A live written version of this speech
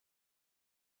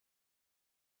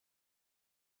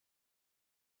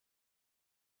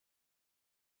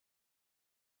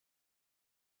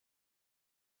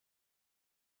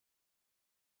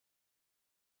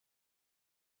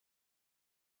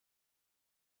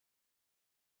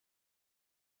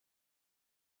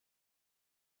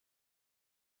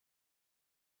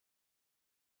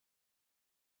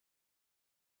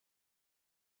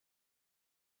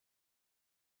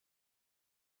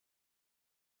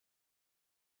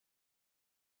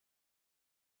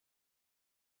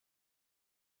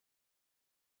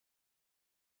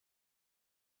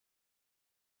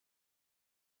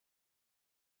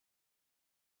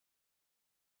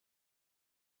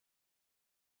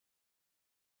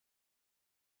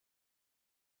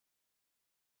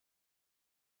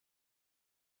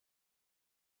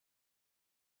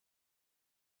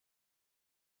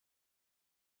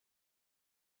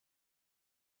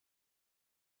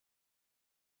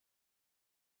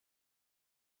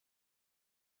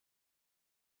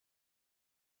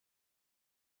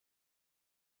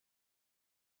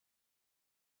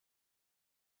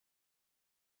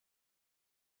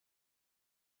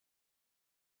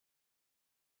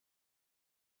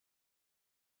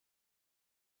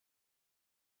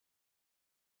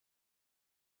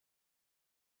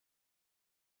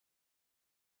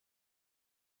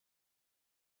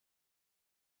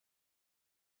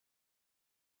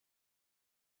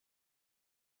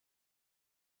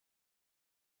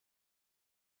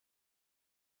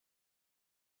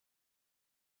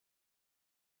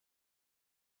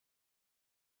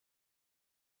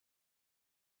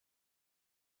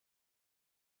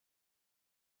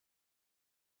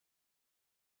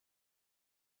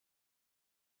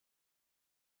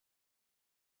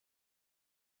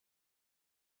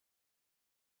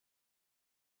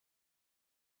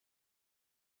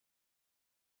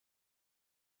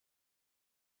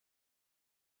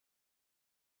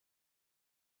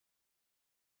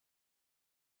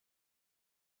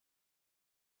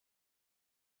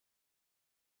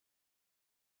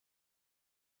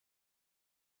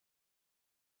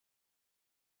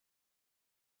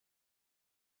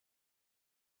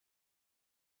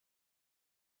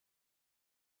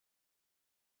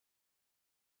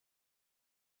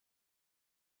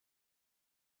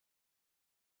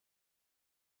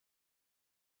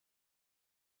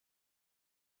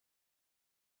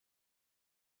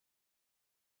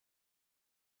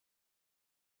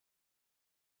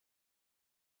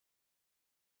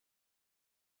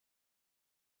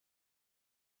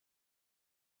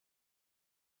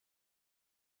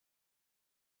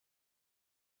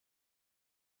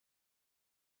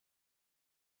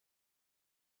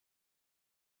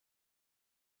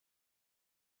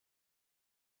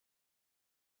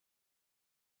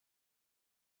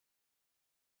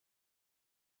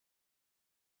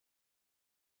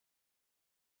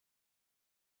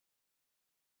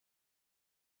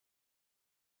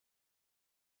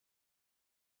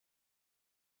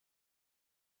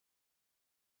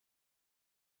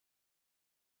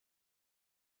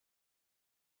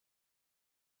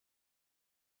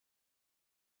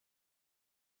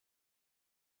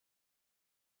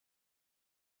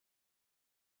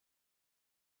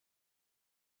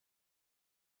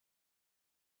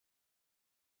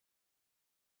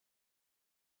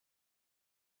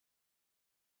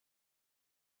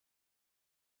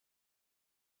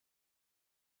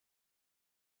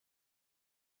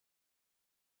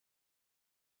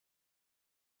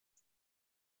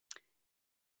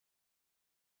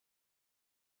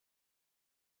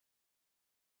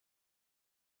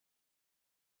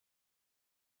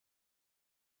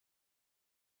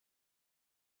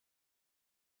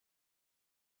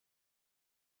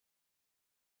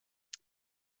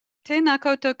Tēnā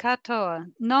koutou katoa,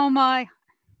 nau mai,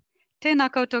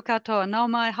 tēnā koutou katoa, nau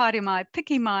mai, haere mai,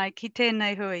 piki mai ki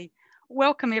tēnei hui.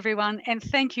 Welcome everyone and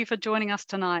thank you for joining us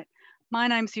tonight. My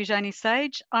name's Eugenie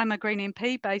Sage. I'm a Green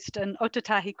MP based in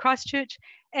Otatahi, Christchurch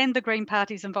and the Green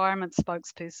Party's environment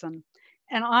spokesperson.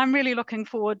 And I'm really looking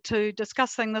forward to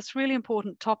discussing this really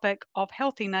important topic of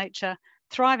healthy nature,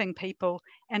 thriving people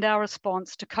and our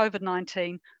response to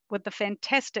COVID-19 with the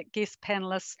fantastic guest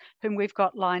panelists whom we've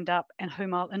got lined up and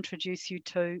whom I'll introduce you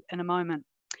to in a moment.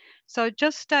 So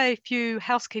just a few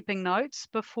housekeeping notes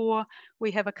before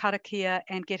we have a karakia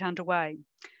and get underway.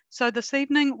 So this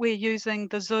evening we're using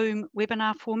the Zoom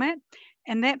webinar format,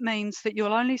 and that means that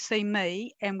you'll only see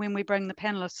me and when we bring the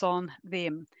panelists on,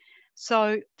 them.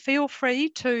 So feel free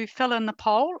to fill in the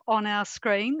poll on our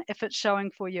screen if it's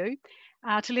showing for you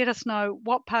to let us know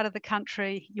what part of the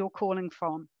country you're calling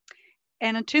from.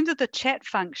 And in terms of the chat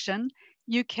function,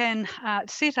 you can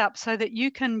set up so that you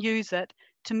can use it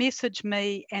to message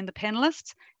me and the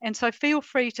panelists. And so feel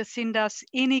free to send us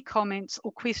any comments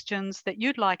or questions that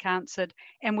you'd like answered,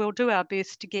 and we'll do our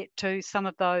best to get to some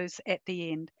of those at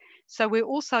the end. So we're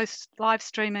also live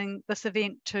streaming this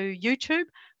event to YouTube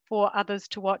for others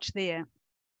to watch there.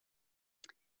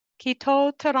 Ki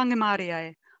tō te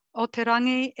rangimarie, o te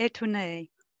rangi e tunei,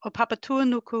 o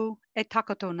papatuanuku e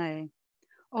takato nei.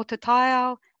 O te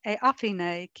taiao e awhi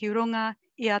nei ki runga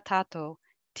I a tātou,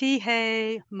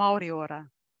 tihei Māori ora.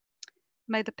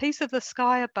 May the peace of the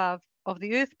sky above, of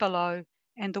the earth below,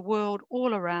 and the world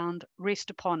all around rest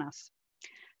upon us.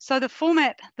 So the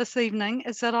format this evening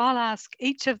is that I'll ask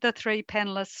each of the three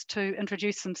panelists to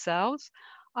introduce themselves.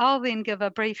 I'll then give a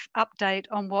brief update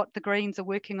on what the Greens are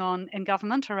working on in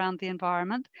government around the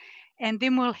environment, and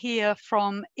then we'll hear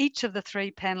from each of the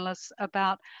three panelists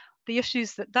about the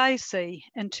issues that they see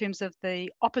in terms of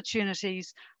the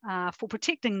opportunities for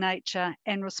protecting nature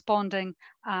and responding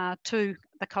to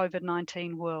the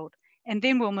COVID-19 world. And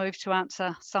then we'll move to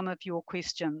answer some of your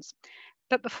questions.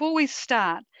 But before we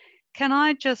start, can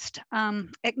I just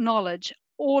acknowledge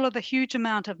all of the huge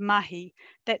amount of mahi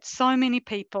that so many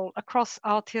people across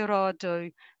Aotearoa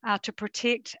do to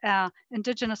protect our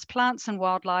Indigenous plants and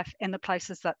wildlife and the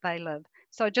places that they live.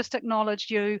 So just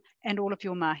acknowledge you and all of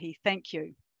your mahi. Thank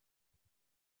you.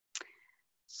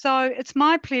 So it's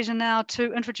my pleasure now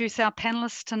to introduce our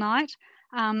panelists tonight.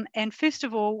 And first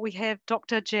of all, we have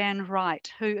Dr. Jan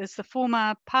Wright, who is the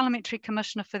former Parliamentary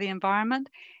Commissioner for the Environment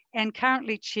and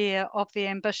currently chair of the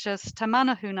ambitious Te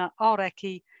Manahuna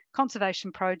Aoraki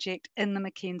Conservation Project in the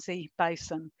Mackenzie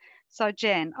Basin. So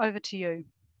Jan, over to you.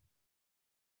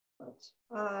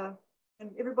 Can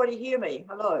everybody hear me?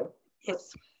 Hello.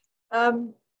 Yes.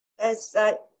 As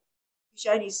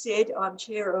Eugenie said, I'm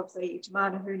chair of the Te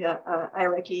Manahuna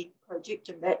Aoraki project,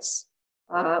 and that's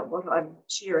what I'm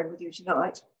sharing with you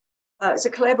tonight. It's a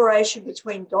collaboration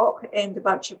between DOC and a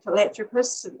bunch of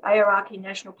philanthropists at Aoraki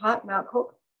National Park, Mount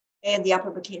Cook, and the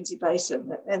Upper Mackenzie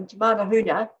Basin. And Te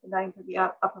Manahuna, the name for the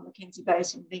Upper Mackenzie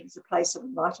Basin, means the place of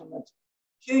enlightenment.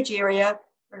 Huge area,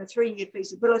 we're in a 3-year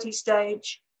feasibility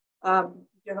stage. We're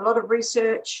doing a lot of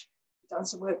research, we've done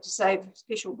some work to save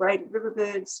special braided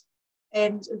riverbirds.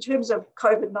 And in terms of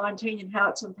COVID-19 and how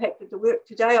it's impacted the work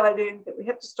today, I learned that we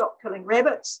have to stop killing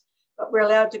rabbits, but we're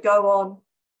allowed to go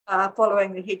on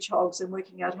following the hedgehogs and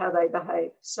working out how they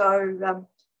behave. So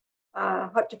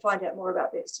hope to find out more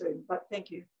about that soon, but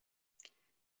thank you.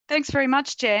 Thanks very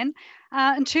much, Jan.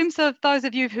 In terms of those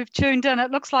of you who've tuned in,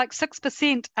 it looks like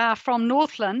 6% are from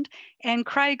Northland, and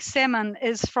Craig Salmon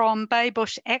is from Bay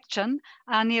Bush Action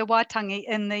near Waitangi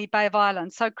in the Bay of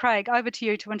Islands. So Craig, over to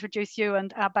you to introduce you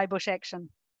and Bay Bush Action.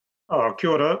 Oh, kia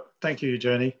ora. Thank you,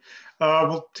 Eugenie.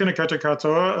 Well, tēnā koutou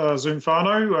katoa, Zoom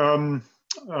whānau,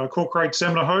 ko Craig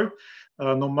Salmon ahau,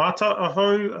 no mata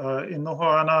ahau, e noho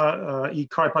ana I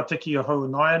kaipatiki ahau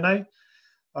nai.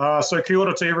 So kia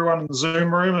ora to everyone in the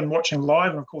Zoom room and watching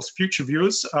live, and of course future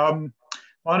viewers.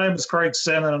 My name is Craig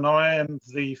Salmon, and I am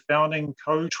the founding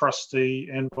co-trustee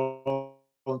and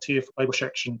volunteer for Bay Bush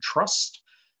Action Trust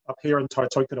up here in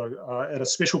Taitokoro at a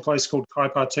special place called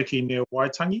Kaipatiki near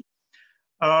Waitangi.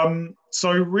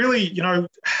 So really, you know,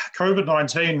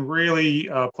 COVID-19 really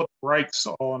put brakes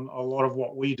on a lot of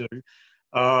what we do.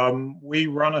 We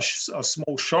run a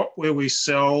small shop where we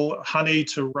sell honey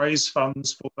to raise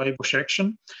funds for Bay Bush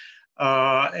Action.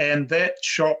 And that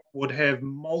shop would have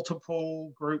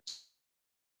multiple groups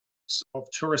of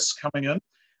tourists coming in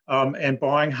and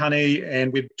buying honey,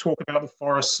 and we'd talk about the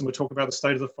forests, and we'd talk about the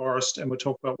state of the forest, and we'd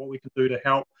talk about what we can do to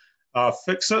help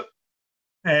fix it.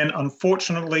 And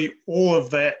unfortunately, all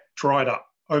of that dried up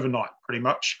overnight, pretty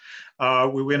much.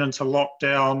 We went into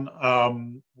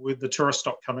lockdown with the tourist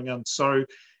stock coming in. So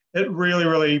it really,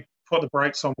 really put the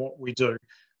brakes on what we do.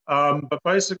 But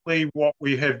basically what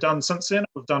we have done since then,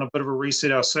 we've done a bit of a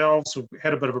reset ourselves. We've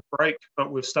had a bit of a break,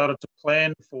 but we've started to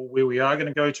plan for where we are going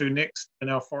to go to next in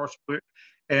our forest work.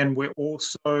 And we're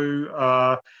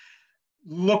also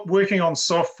working on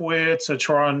software to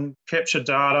try and capture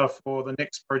data for the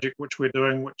next project which we're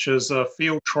doing, which is a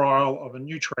field trial of a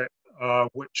new trap,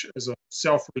 which is a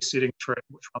self-resetting trap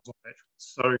which runs on batteries.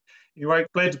 So anyway,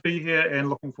 glad to be here and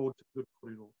looking forward to good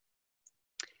kōrero.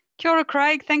 Kia ora,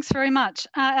 Craig. Thanks very much.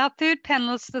 Our third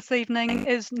panellist this evening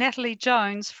is Natalie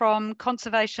Jones from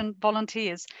Conservation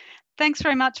Volunteers. Thanks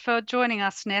very much for joining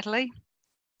us, Natalie.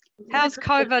 How's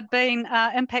COVID been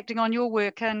impacting on your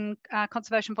work in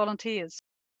Conservation Volunteers?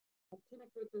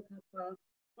 Well,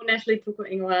 Natalie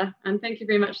tuku ingoa, and thank you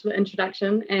very much for the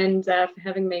introduction and for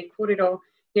having me kōrero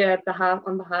here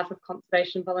on behalf of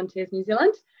Conservation Volunteers New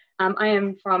Zealand. I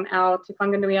am from our Te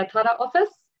Whanganui Tara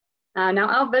office. Now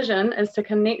our vision is to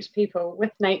connect people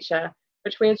with nature,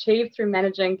 which we achieve through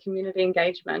managing community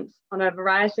engagement on a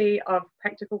variety of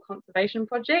practical conservation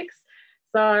projects.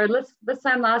 So this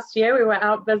time last year, we were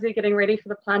out busy getting ready for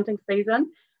the planting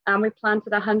season. We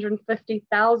planted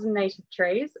 150,000 native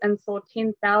trees and saw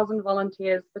 10,000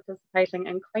 volunteers participating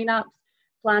in cleanups,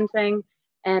 planting,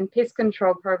 and pest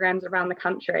control programs around the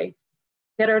country.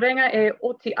 Te rorenga e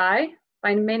oti ai,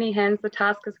 by many hands the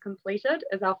task is completed,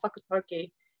 is our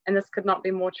whakatauki, and this could not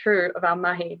be more true of our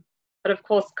mahi. But of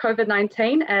course,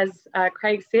 COVID-19, as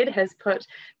Craig said, has put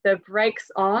the brakes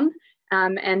on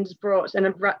and brought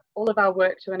all of our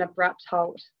work to an abrupt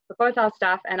halt for both our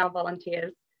staff and our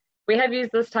volunteers. We have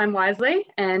used this time wisely,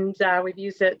 and we've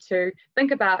used it to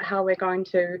think about how we're going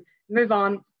to move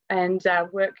on and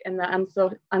work in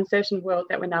the uncertain world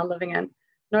that we're now living in.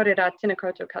 Nō reira, tēnā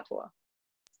koutou katoa.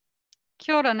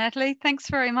 Kia ora, Natalie. Thanks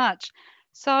very much.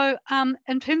 So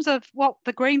in terms of what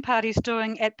the Green Party is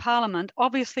doing at Parliament,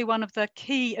 obviously one of the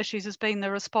key issues has been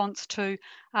the response to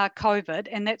COVID,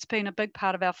 and that's been a big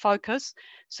part of our focus,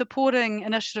 supporting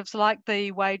initiatives like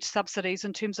the wage subsidies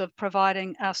in terms of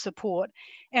providing support,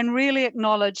 and really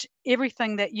acknowledge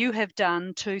everything that you have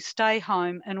done to stay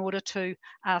home in order to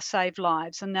save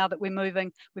lives. And now that we've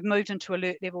moved into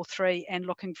Alert Level 3 and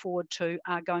looking forward to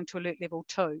going to Alert Level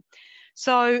 2.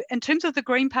 So in terms of the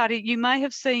Green Party, you may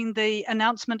have seen the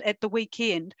announcement at the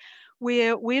weekend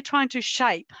where we're trying to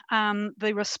shape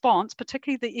the response,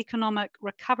 particularly the economic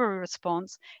recovery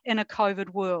response in a COVID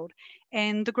world.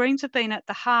 And the Greens have been at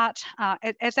the heart,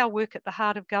 as our work at the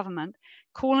heart of government,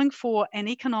 calling for an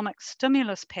economic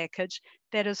stimulus package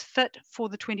that is fit for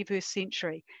the 21st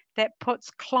century, that puts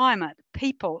climate,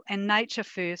 people and nature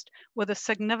first with a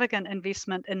significant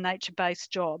investment in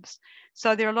nature-based jobs.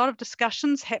 So there are a lot of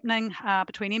discussions happening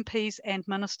between MPs and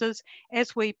ministers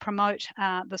as we promote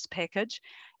this package.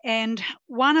 And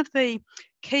one of the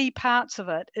key parts of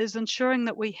it is ensuring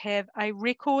that we have a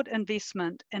record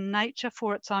investment in nature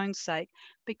for its own sake,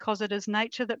 because it is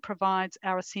nature that provides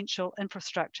our essential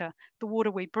infrastructure, the water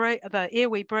we breathe, the air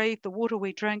we breathe, the water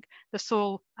we drink, the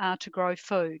soil to grow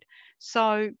food.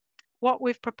 So what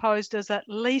we've proposed is at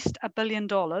least $1 billion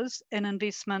in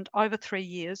investment over 3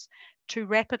 years to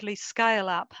rapidly scale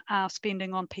up our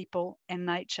spending on people and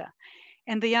nature.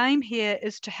 And the aim here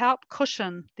is to help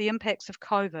cushion the impacts of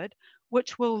COVID,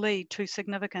 which will lead to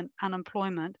significant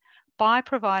unemployment, by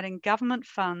providing government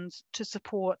funds to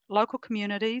support local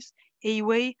communities,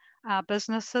 iwi,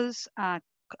 businesses,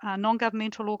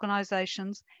 non-governmental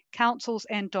organisations, councils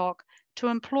and DOC to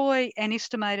employ an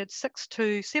estimated 6,000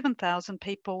 to 7,000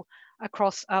 people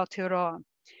across Aotearoa.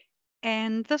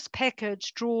 And this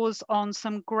package draws on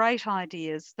some great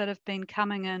ideas that have been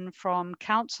coming in from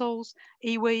councils,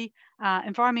 iwi,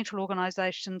 environmental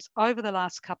organisations over the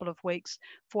last couple of weeks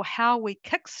for how we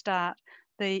kickstart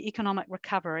the economic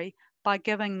recovery by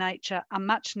giving nature a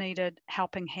much needed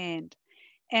helping hand.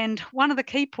 And one of the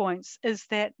key points is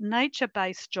that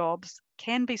nature-based jobs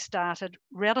can be started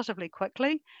relatively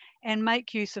quickly and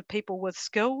make use of people with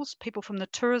skills, people from the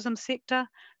tourism sector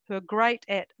who are great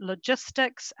at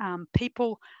logistics,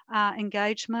 people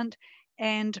engagement,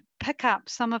 and pick up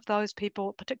some of those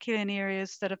people, particularly in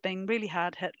areas that have been really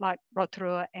hard hit like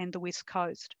Rotorua and the West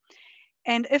Coast.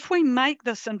 And if we make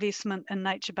this investment in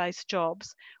nature-based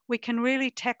jobs, we can really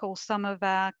tackle some of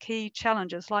our key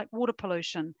challenges like water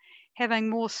pollution, having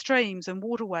more streams and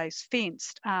waterways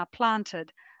fenced,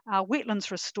 planted,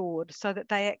 wetlands restored so that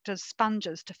they act as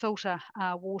sponges to filter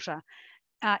water,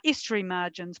 estuary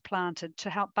margins planted to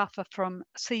help buffer from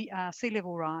sea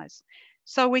level rise.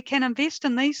 So we can invest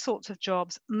in these sorts of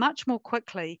jobs much more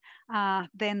quickly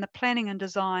than the planning and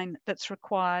design that's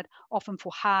required often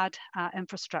for hard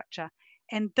infrastructure.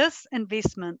 And this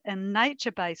investment in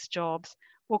nature-based jobs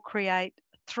will create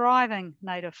thriving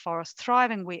native forests,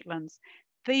 thriving wetlands.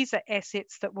 These are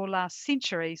assets that will last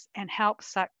centuries and help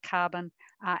suck carbon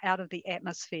out of the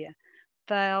atmosphere.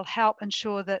 They'll help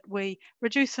ensure that we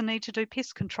reduce the need to do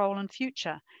pest control in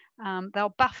future.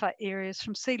 They'll buffer areas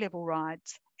from sea level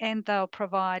rise, and they'll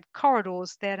provide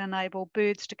corridors that enable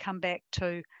birds to come back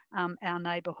to our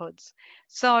neighbourhoods.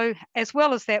 So as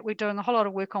well as that, we're doing a whole lot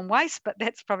of work on waste, but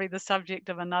that's probably the subject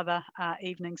of another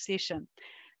evening session.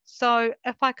 So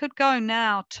if I could go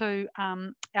now to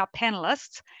our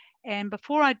panellists. And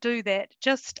before I do that,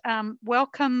 just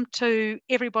welcome to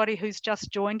everybody who's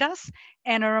just joined us,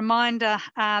 and a reminder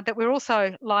that we're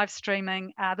also live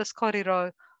streaming this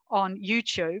kōrero on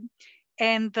YouTube.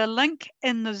 And the link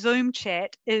in the Zoom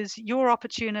chat is your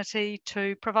opportunity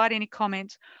to provide any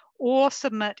comments or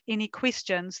submit any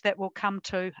questions that we'll come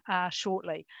to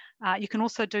shortly. You can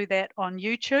also do that on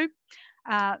YouTube.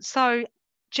 So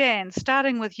Jan,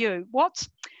 starting with you, what's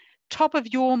top of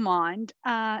your mind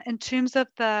in terms of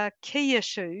the key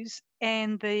issues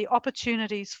and the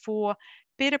opportunities for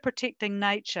better protecting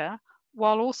nature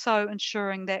while also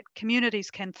ensuring that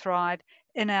communities can thrive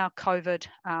in our COVID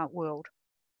world?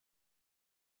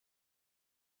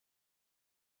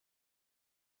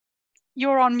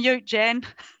 You're on mute, Jan.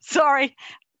 Sorry.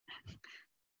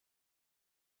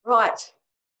 Right.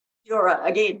 You're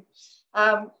again.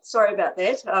 Sorry about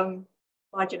that.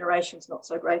 My generation's not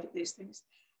so great at these things.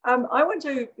 I want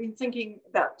to be thinking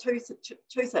about two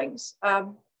things.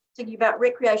 Thinking about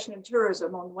recreation and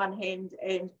tourism on one hand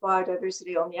and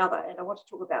biodiversity on the other. And I want to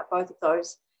talk about both of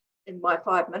those in my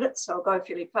 5 minutes, so I'll go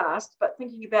fairly fast, but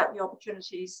thinking about the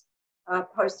opportunities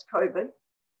post-COVID,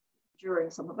 during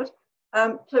some of it.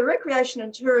 For recreation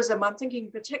and tourism, I'm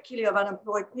thinking particularly of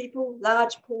unemployed people,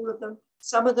 large pool of them.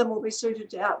 Some of them will be suited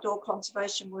to outdoor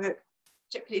conservation work,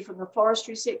 particularly from the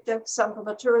forestry sector, some from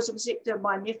the tourism sector.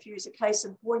 My nephew's a case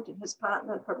in point, and his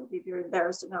partner, probably be very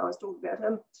embarrassed to know I was talking about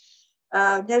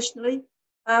him nationally.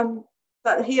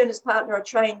 But he and his partner are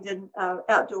trained in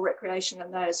outdoor recreation,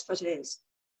 and they're as fit as.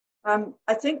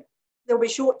 I think there'll be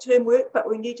short-term work, but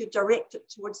we need to direct it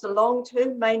towards the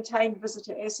long-term, maintain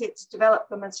visitor assets, develop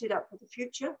them and set up for the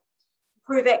future,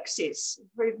 improve access,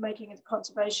 improve making it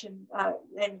conservation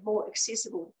and more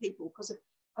accessible to people, because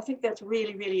I think that's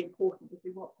really, really important. If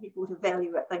we want people to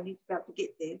value it, they need to be able to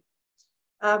get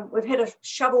there. We've had a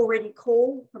shovel-ready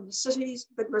call from the cities,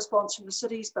 big response from the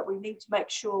cities, but we need to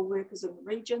make sure workers in the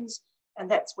regions, and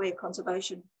that's where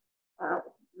conservation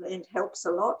land helps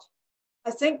a lot. I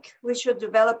think we should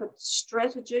develop a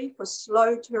strategy for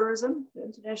slow tourism, for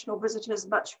international visitors,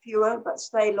 much fewer, but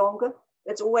stay longer.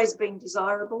 That's always been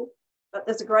desirable, but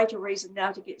there's a greater reason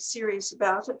now to get serious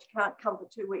about it. You can't come for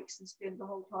 2 weeks and spend the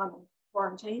whole time in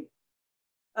quarantine.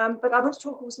 But I want to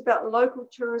talk also about local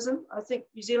tourism. I think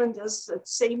New Zealanders, it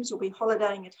seems, will be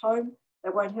holidaying at home.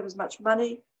 They won't have as much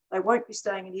money. They won't be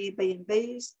staying in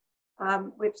Airbnbs.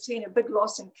 We've seen a big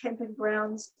loss in camping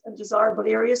grounds in desirable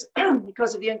areas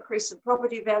because of the increase in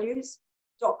property values.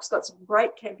 Doc's got some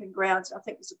great camping grounds. I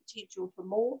think there's a potential for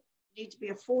more. They need to be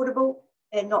affordable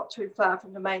and not too far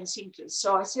from the main centres.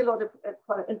 So I see a lot of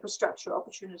infrastructure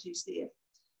opportunities there.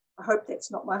 I hope that's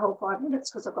not my whole 5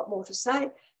 minutes because I've got more to say.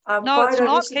 No, it's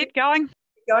not. Keep going.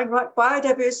 Going right.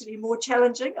 Biodiversity more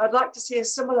challenging. I'd like to see a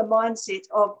similar mindset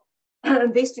of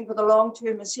investing for the long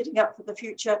term and setting up for the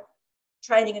future.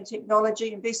 Training and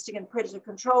technology, investing in predator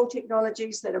control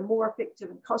technologies that are more effective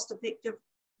and cost effective,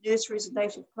 nurseries of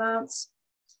native plants.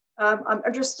 I'm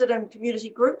interested in community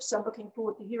groups. I'm looking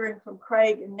forward to hearing from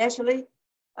Craig and Natalie.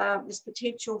 There's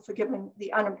potential for giving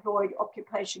the unemployed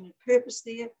occupation and purpose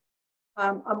there.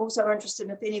 I'm also interested in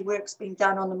if any work's been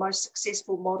done on the most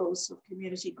successful models of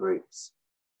community groups.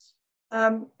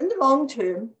 In the long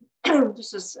term,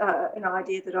 this is an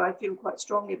idea that I feel quite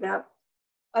strongly about.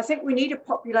 I think we need a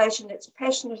population that's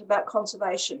passionate about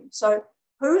conservation. So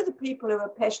who are the people who are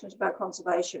passionate about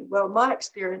conservation? Well, my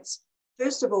experience,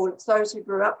 first of all, it's those who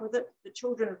grew up with it, the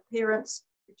children of parents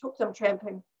who took them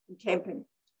tramping and camping.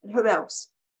 And who else?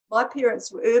 My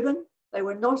parents were urban. They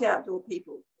were not outdoor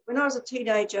people. When I was a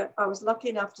teenager, I was lucky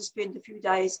enough to spend a few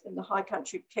days in the high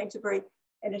country of Canterbury,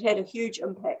 and it had a huge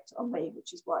impact on me,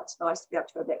 which is why it's nice to be able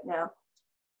to go back now.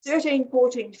 13,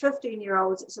 14,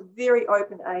 15-year-olds, it's a very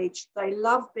open age. They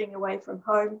love being away from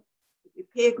home with their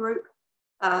peer group,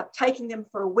 taking them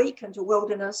for a week into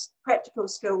wilderness, practical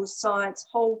skills, science,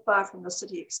 whole far from the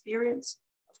city experience.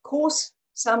 Of course,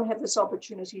 some have this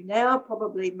opportunity now,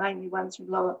 probably mainly ones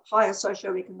from higher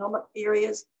socioeconomic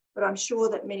areas, but I'm sure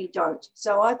that many don't.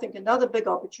 So I think another big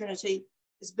opportunity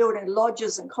is building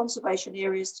lodges and conservation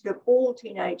areas to give all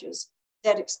teenagers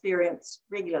that experience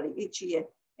regularly each year,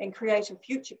 and create a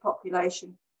future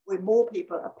population where more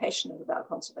people are passionate about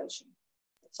conservation.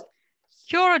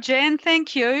 Kia ora, Jan,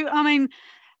 thank you. I mean,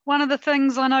 one of the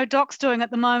things I know Doc's doing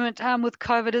at the moment with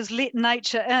COVID is let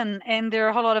nature in, and there are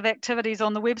a whole lot of activities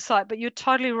on the website, but you're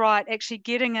totally right, actually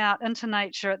getting out into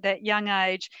nature at that young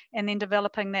age and then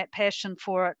developing that passion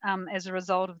for it as a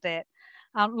result of that.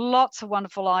 Lots of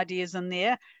wonderful ideas in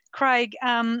there. Craig,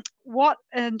 what,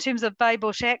 in terms of Bay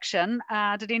Bush action,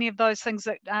 did any of those things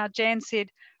that Jan said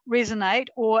resonate,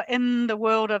 or in the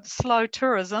world of slow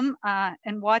tourism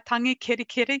in Waitangi,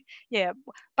 Kirikiri? Yeah,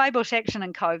 Bay Bush action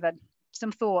and COVID.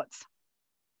 Some thoughts?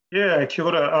 Yeah, kia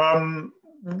ora.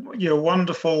 Yeah,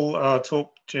 wonderful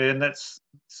talk, Jan.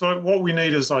 So what we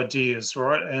need is ideas,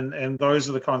 right? And those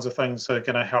are the kinds of things that are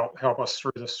going to help us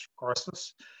through this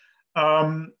crisis.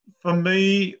 For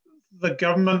me, the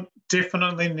government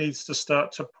definitely needs to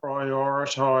start to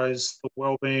prioritise the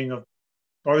well-being of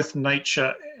both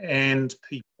nature and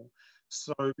people.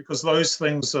 So because those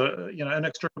things are,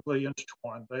 inextricably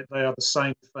intertwined. They are the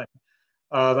same thing.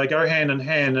 They go hand in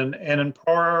hand, and in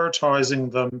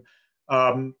prioritising them,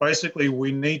 basically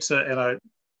we need to, and I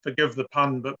forgive the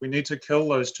pun, but we need to kill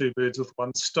those two birds with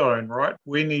one stone, right?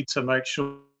 We need to make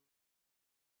sure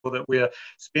that we're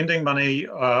spending money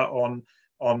on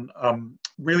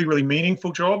really, really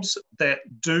meaningful jobs that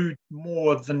do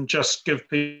more than just give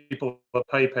people a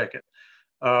pay packet.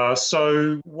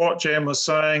 So what Jan was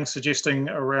saying, suggesting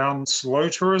around slow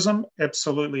tourism,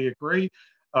 absolutely agree.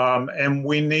 And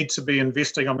we need to be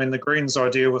investing. I mean, the Greens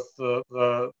idea with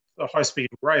the high-speed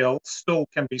rail still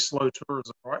can be slow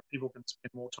tourism, right? People can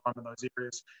spend more time in those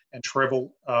areas and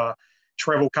travel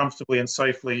comfortably and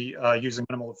safely using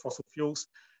minimal of fossil fuels.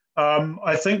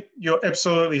 I think you're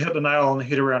absolutely hit the nail on the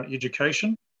head around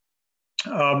education.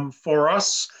 For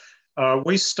us,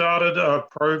 we started a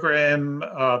program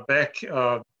back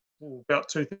about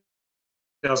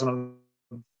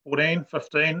 2014,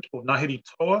 15, called Ngāhere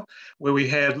Toa, where we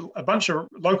had a bunch of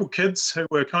local kids who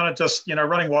were kind of just,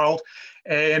 running wild.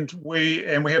 And we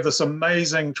have this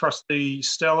amazing trustee,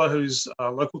 Stella, who's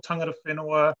a local tangata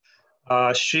whenua.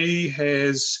 She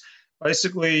has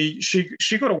basically,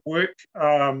 she got a work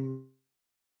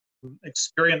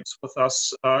experience with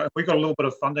us. We got a little bit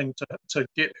of funding to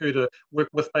get her to work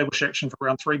with Bay Bush Action for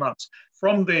around 3 months.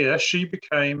 From there, she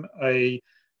became a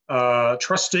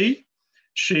trustee.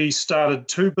 She started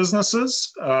 2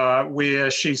 businesses where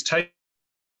she's taking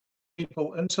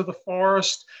people into the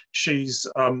forest. She's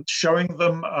showing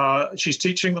them, she's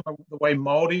teaching them the way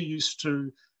Māori used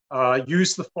to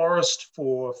use the forest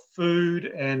for food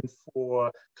and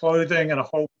for clothing and a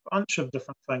whole bunch of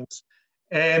different things.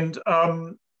 And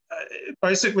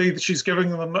basically, she's giving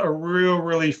them a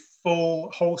really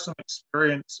full, wholesome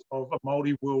experience of a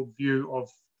Māori worldview of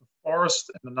the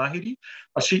forest and the Ngāhere.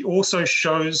 But she also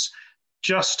shows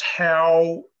just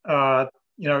how,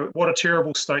 what a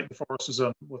terrible state the forest is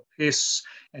in with pests.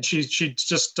 And she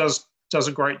just does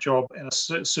a great job and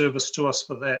a service to us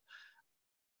for that.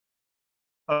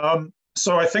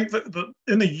 So I think that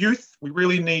in the youth, we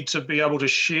really need to be able to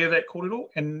share that kōrero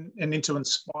and then to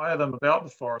inspire them about the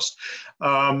forest.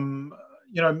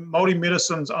 Māori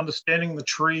medicines, understanding the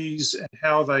trees and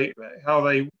how they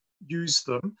use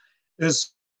them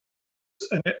is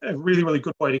a really, really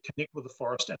good way to connect with the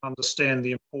forest and understand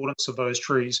the importance of those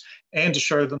trees, and to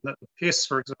show them that the pests,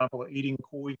 for example, are eating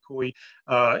koi,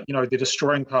 they're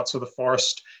destroying parts of the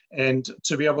forest, and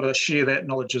to be able to share that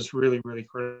knowledge is really, really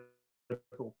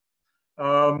critical.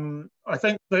 I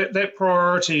think that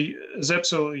priority is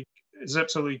absolutely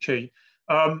key.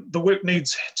 The work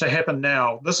needs to happen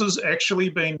now. This has actually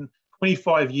been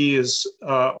 25 years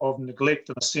of neglect,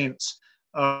 in a sense,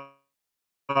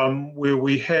 where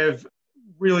we have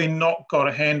really not got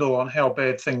a handle on how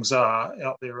bad things are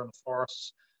out there in the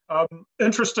forests.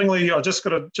 Interestingly, I just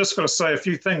got to say a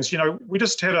few things. We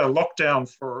just had a lockdown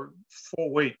for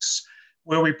 4 weeks,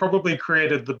 where we probably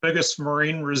created the biggest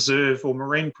marine reserve or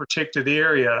marine protected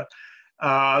area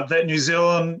that New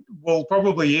Zealand will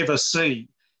probably ever see.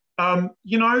 But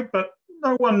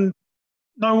no one,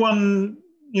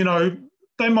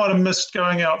 they might have missed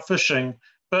going out fishing,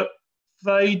 but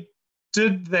they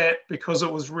did that because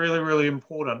it was really, really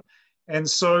important. And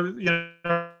so, we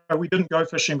didn't go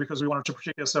fishing because we wanted to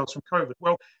protect ourselves from COVID.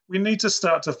 Well, we need to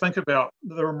start to think about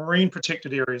the marine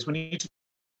protected areas. We need to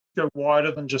go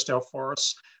wider than just our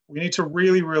forests. We need to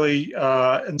really, really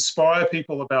inspire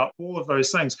people about all of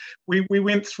those things. We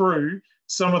went through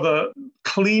some of the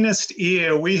cleanest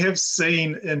air we have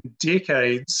seen in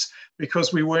decades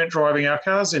because we weren't driving our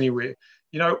cars anywhere.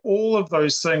 All of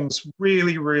those things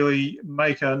really, really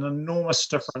make an enormous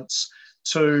difference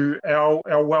to our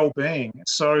well-being.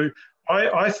 So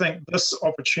I think this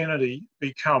opportunity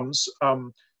becomes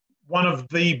one of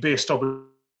the best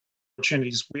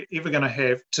opportunities we're ever going to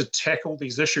have to tackle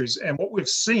these issues. And what we've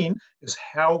seen is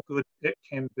how good it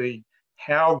can be,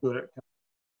 how good it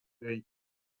can be.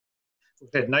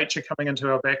 We've had nature coming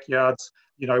into our backyards.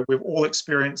 You know, we've all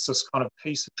experienced this kind of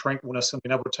peace and tranquilness and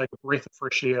been able to take a breath of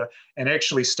fresh air and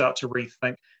actually start to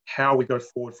rethink how we go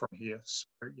forward from here. So,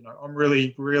 you know, I'm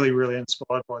really, really, really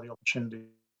inspired by the opportunity.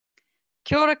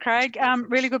 Kia ora, Craig.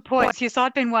 Really good points. Yes,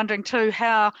 I'd been wondering too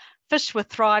how fish were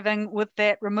thriving with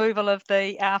that removal of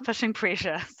the fishing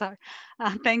pressure. So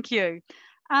thank you.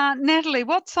 Natalie,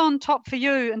 what's on top for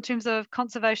you in terms of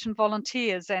conservation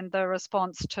volunteers and the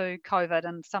response to COVID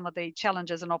and some of the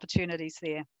challenges and opportunities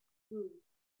there?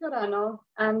 Good, Arnold.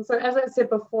 So as I said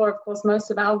before, of course,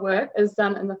 most of our work is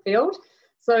done in the field.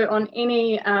 So on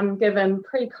any given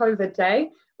pre-COVID day,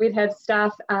 we'd have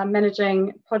staff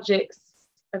managing projects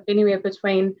of anywhere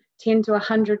between 10 to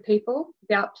 100 people,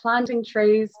 about planting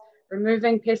trees,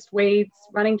 removing pest weeds,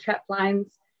 running trap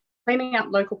lines, cleaning up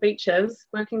local beaches,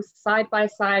 working side by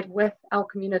side with our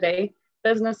community,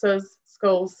 businesses,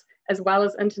 schools, as well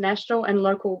as international and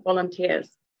local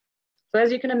volunteers. So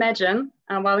as you can imagine,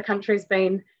 while the country's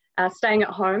been staying at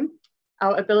home,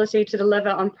 our ability to deliver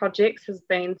on projects has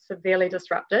been severely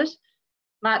disrupted.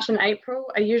 March and April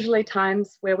are usually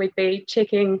times where we'd be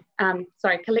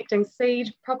collecting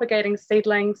seed, propagating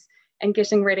seedlings, and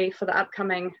getting ready for the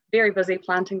upcoming very busy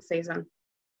planting season.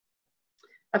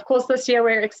 Of course, this year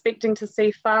we're expecting to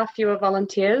see far fewer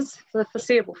volunteers for the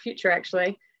foreseeable future,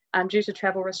 actually, due to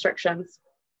travel restrictions.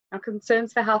 Our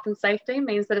concerns for health and safety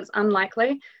means that it's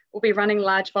unlikely we'll be running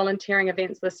large volunteering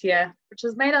events this year, which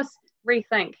has made us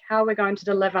rethink how we're going to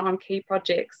deliver on key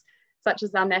projects, such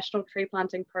as our national tree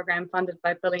planting program funded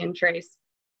by Billion Trees.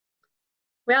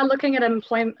 We are looking at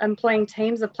employing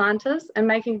teams of planters and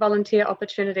making volunteer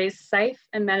opportunities safe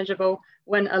and manageable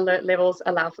when alert levels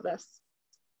allow for this.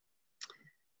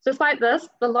 Despite this,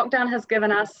 the lockdown has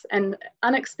given us an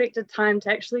unexpected time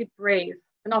to actually breathe,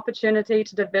 an opportunity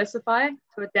to diversify,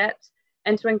 to adapt,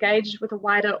 and to engage with a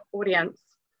wider audience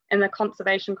in the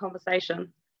conservation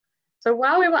conversation. So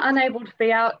while we were unable to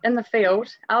be out in the field,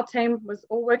 our team was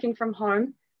all working from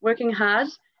home, working hard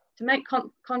to make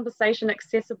conversation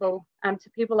accessible to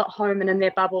people at home and in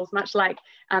their bubbles, much like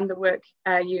the work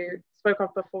you spoke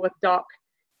of before with Doc.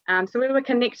 So we were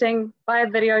connecting via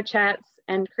video chats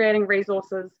and creating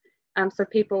resources so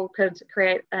people could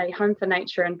create a home for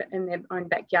nature in their own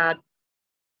backyard.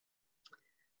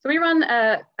 So we run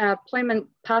a employment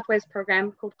pathways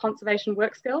program called Conservation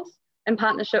Work Skills in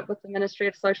partnership with the Ministry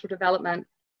of Social Development.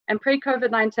 And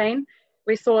pre-COVID-19,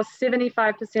 we saw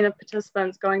 75% of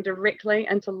participants going directly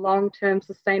into long-term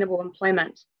sustainable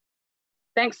employment.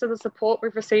 Thanks to the support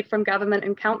we've received from government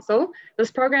and council, this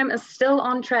program is still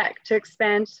on track to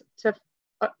expand to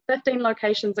 15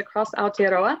 locations across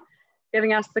Aotearoa,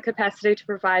 giving us the capacity to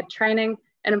provide training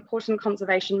in important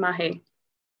conservation mahi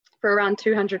for around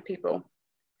 200 people.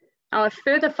 Now, if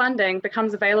further funding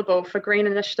becomes available for green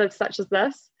initiatives such as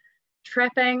this,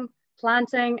 trapping,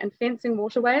 planting, and fencing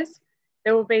waterways,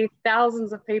 there will be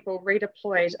thousands of people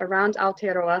redeployed around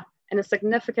Aotearoa and a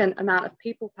significant amount of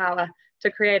people power to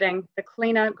creating the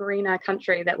cleaner, greener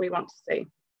country that we want to see.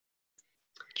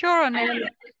 Kia ora, Natalie.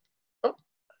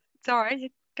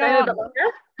 Sorry, go on.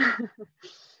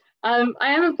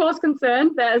 I am of course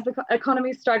concerned that as the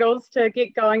economy struggles to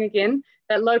get going again,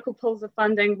 that local pools of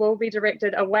funding will be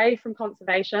directed away from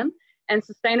conservation and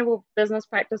sustainable business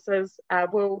practices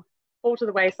will fall to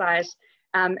the wayside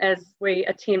as we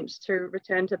attempt to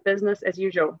return to business as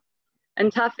usual.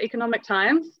 In tough economic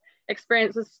times,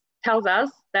 experiences tells us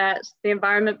that the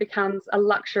environment becomes a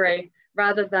luxury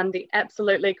rather than the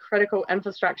absolutely critical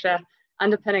infrastructure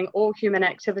underpinning all human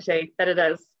activity that it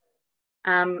is.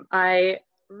 I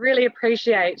really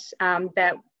appreciate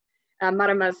that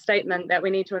Marama's statement that we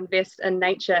need to invest in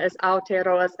nature as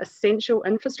Aotearoa's essential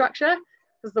infrastructure,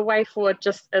 because the way forward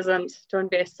just isn't to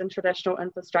invest in traditional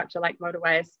infrastructure like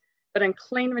motorways, but in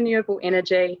clean renewable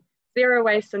energy, zero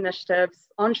waste initiatives,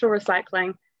 onshore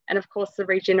recycling, and of course the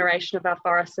regeneration of our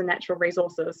forests and natural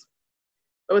resources.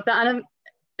 But with the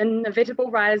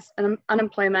inevitable rise in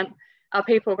unemployment, our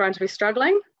people are going to be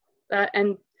struggling,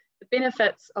 and the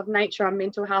benefits of nature on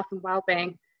mental health and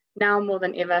well-being now more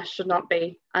than ever should not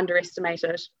be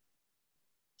underestimated.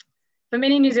 For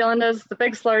many New Zealanders, the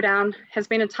big slowdown has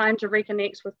been a time to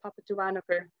reconnect with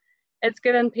Papatūānuku. It's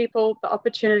given people the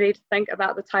opportunity to think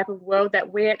about the type of world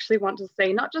that we actually want to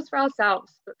see, not just for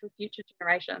ourselves, but for future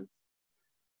generations.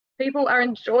 People are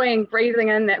enjoying breathing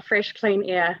in that fresh, clean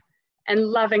air and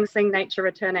loving seeing nature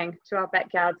returning to our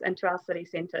backyards and to our city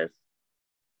centres.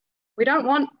 We don't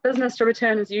want business to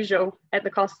return as usual at the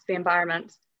cost of the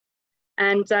environment.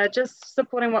 And just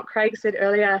supporting what Craig said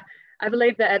earlier, I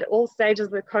believe that at all stages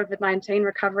of the COVID-19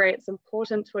 recovery, it's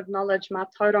important to acknowledge mā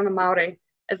tauranga Māori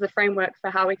as the framework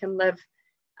for how we can live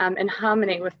in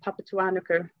harmony with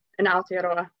Papatuanuku in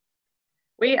Aotearoa.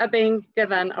 We are being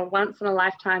given a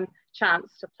once-in-a-lifetime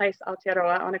chance to place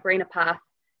Aotearoa on a greener path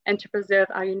and to preserve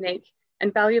our unique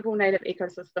and valuable native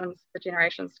ecosystems for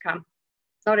generations to come.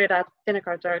 Nō reira, tēnā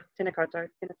koutou, tēnā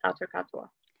tātou katoa.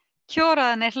 Kia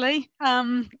ora, Natalie.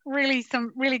 Some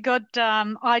really good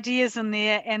ideas in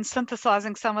there and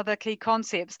synthesising some of the key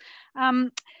concepts.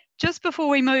 Just before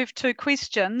we move to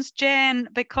questions, Jan,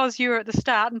 because you were at the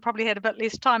start and probably had a bit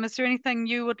less time, is there anything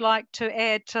you would like to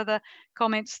add to the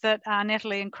comments that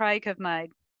Natalie and Craig have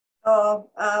made? Not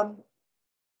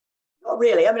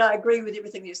really. I mean, I agree with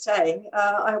everything you're saying.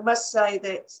 I must say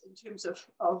that in terms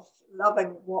of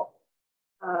loving what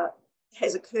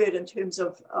has occurred in terms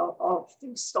of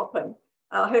things stopping,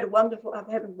 I'm having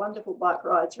wonderful bike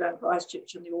rides around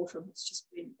Christchurch in the autumn. It's just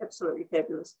been absolutely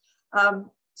fabulous.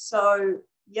 So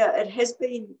yeah, it has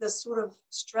been this sort of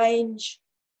strange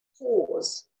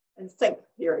pause and think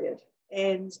period.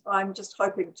 And I'm just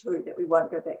hoping too that we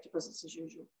won't go back to business as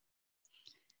usual.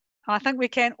 I think we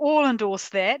can all endorse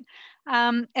that.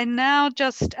 And now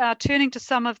just turning to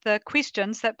some of the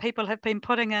questions that people have been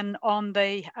putting in on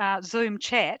the Zoom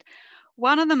chat.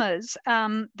 One of them is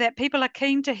that people are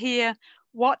keen to hear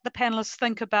what the panelists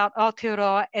think about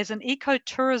Aotearoa as an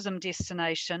ecotourism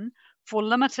destination for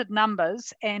limited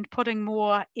numbers and putting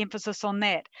more emphasis on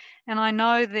that. And I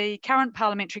know the current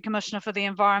Parliamentary Commissioner for the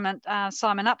Environment,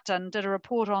 Simon Upton, did a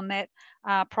report on that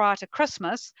prior to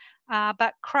Christmas.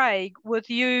 But Craig, with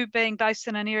you being based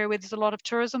in an area where there's a lot of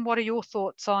tourism, what are your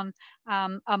thoughts on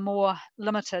a more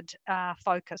limited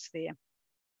focus there?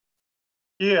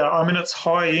 Yeah, I mean, it's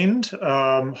high-end,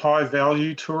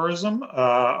 high-value tourism.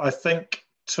 I think,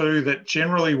 too, that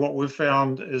generally what we've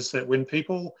found is that when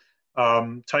people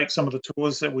take some of the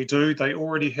tours that we do, they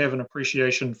already have an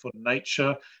appreciation for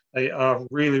nature. They are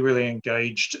really, really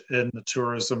engaged in the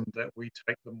tourism that we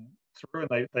take them through,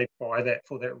 and they buy that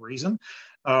for that reason.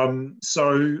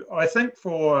 So I think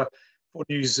for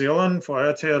New Zealand, for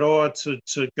Aotearoa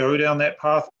to go down that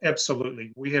path,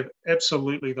 absolutely. We have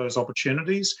absolutely those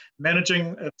opportunities.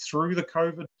 Managing it through the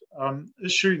COVID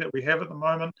issue that we have at the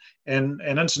moment, and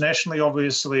internationally,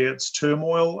 obviously, it's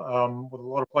turmoil with a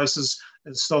lot of places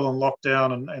it's still in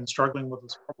lockdown and struggling with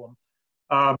this problem.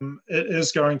 It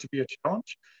is going to be a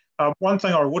challenge. One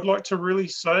thing I would like to really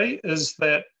say is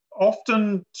that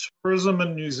often tourism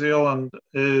in New Zealand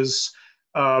is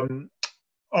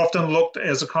often looked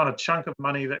as a kind of chunk of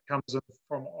money that comes in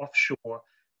from offshore.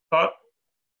 But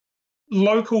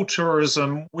local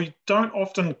tourism, we don't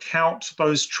often count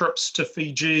those trips to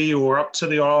Fiji or up to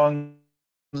the islands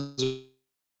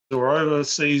or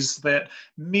overseas that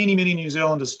many, many New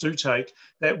Zealanders do take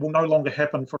that will no longer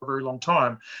happen for a very long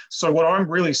time. So what I'm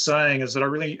really saying is that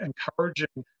I'm really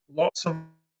encouraging lots and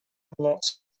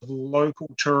lots of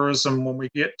local tourism when we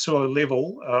get to a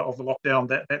level of the lockdown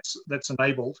that's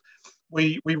enabled.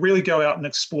 We really go out and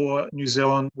explore New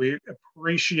Zealand. We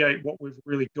appreciate what we've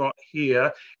really got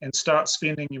here and start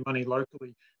spending your money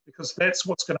locally, because that's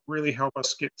what's going to really help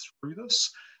us get through this.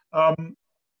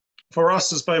 For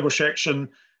us as Bay Bush Action,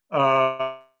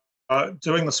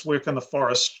 doing this work in the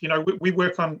forest, you know, we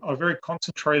work on a very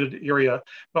concentrated area,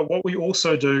 but what we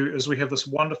also do is we have this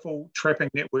wonderful trapping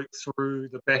network through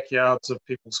the backyards of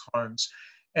people's homes.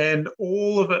 And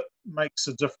all of it makes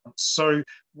a difference. So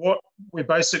what we're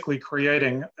basically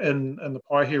creating in the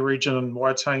Paihia region and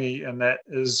Waitangi, and that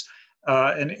is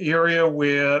an area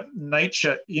where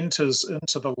nature enters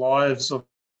into the lives of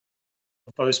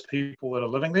those people that are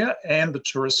living there and the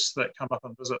tourists that come up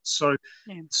and visit. So,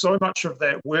 so much of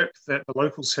that work that the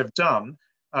locals have done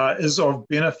is of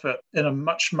benefit in a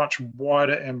much, much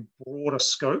wider and broader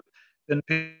scope than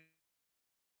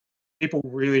people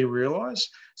really realise.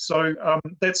 So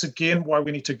that's again why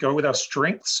we need to go with our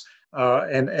strengths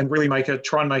and really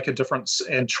try and make a difference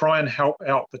and try and help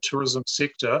out the tourism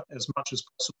sector as much as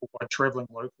possible by travelling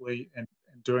locally and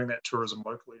doing that tourism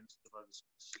locally instead of overseas.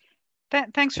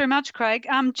 Thanks very much, Craig.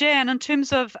 Jan, in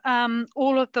terms of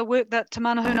all of the work that Te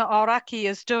Manahuna Aoraki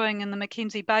is doing in the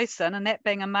Mackenzie Basin, and that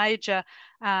being a major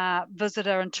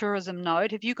visitor and tourism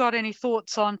node, have you got any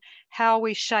thoughts on how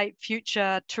we shape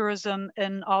future tourism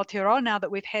in Aotearoa now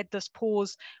that we've had this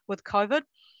pause with COVID?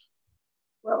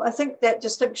 Well, I think that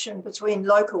distinction between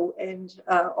local and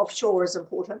offshore is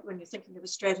important when you're thinking of a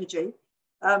strategy.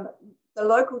 The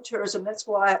local tourism, that's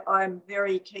why I'm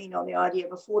very keen on the idea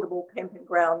of affordable camping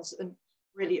grounds in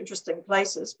really interesting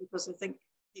places, because I think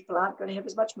people aren't going to have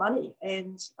as much money.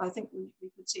 And I think we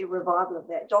could see a revival of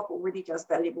that. DOC already does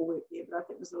valuable work there, but I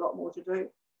think there's a lot more to do.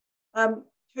 In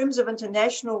terms of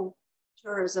international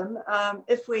tourism,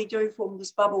 if we do form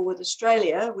this bubble with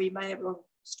Australia, we may have a lot of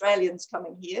Australians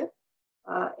coming here,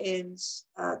 and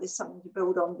there's something to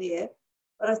build on there.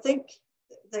 But I think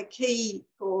the key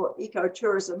for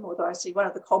ecotourism, although I see one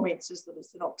of the comments is that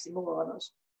it's an oxymoron,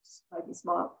 I made me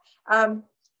smile.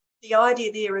 The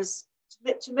idea there is,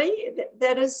 to me,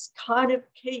 that is kind of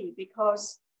key,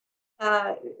 because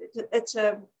it's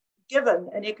a given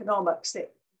in economics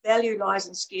that value lies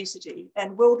in scarcity,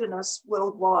 and wilderness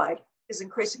worldwide is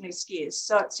increasingly scarce.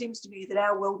 So it seems to me that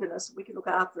our wilderness, if we can look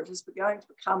after it, is going to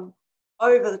become,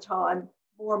 over the time,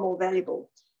 more and more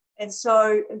valuable. And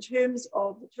so in terms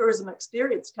of the tourism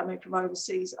experience coming from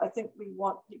overseas, I think we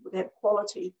want people to have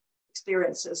quality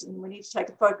experiences, and we need to take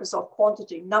a focus off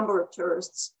quantity, number of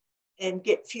tourists, and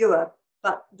get fewer,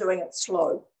 but doing it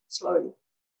slowly. So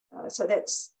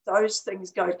those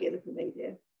things go together for me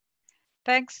there.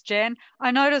 Thanks, Jan.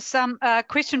 I noticed some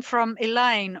question from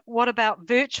Elaine. What about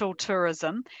virtual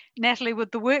tourism? Natalie, with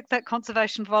the work that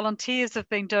conservation volunteers have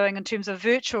been doing in terms of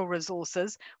virtual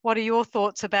resources, what are your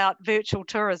thoughts about virtual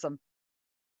tourism?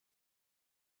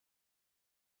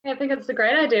 Yeah, I think it's a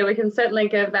great idea. We can certainly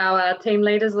give our team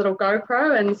leaders a little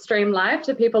GoPro and stream live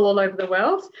to people all over the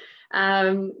world.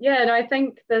 I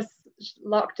think this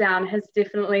lockdown has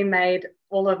definitely made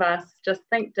all of us just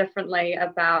think differently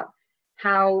about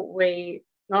how we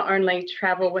not only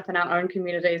travel within our own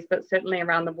communities, but certainly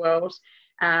around the world.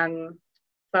 People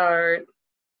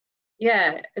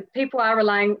are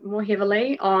relying more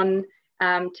heavily on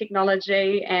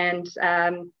technology and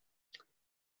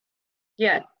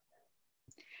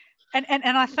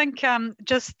And I think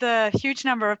just the huge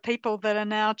number of people that are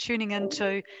now tuning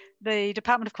into the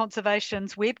Department of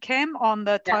Conservation's webcam on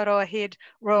the Tairoa Head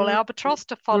Royal Albatross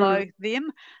to follow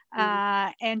them,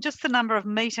 and just the number of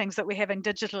meetings that we're having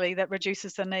digitally that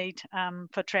reduces the need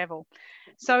for travel.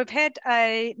 So we've had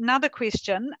another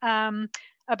question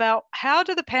about how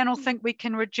do the panel think we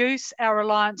can reduce our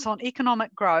reliance on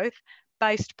economic growth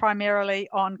based primarily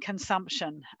on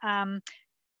consumption?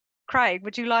 Craig,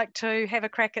 would you like to have a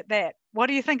crack at that? What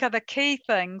do you think are the key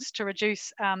things to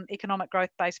reduce economic growth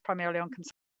based primarily on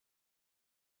consumption?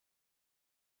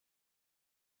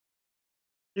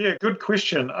 Yeah, good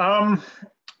question.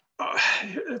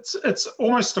 It's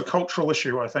almost a cultural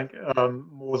issue, I think,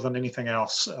 more than anything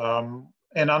else, and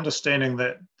understanding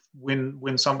that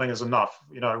when something is enough,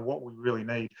 what we really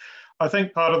need. I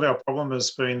think part of our problem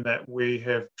has been that we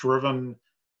have driven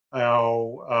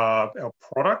our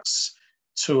products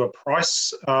to a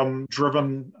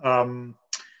price-driven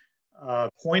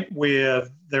point where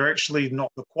they're actually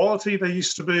not the quality they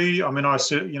used to be. I mean,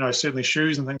 certainly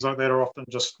shoes and things like that are often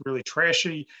just really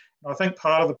trashy. I think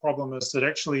part of the problem is that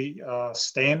actually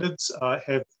standards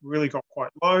have really got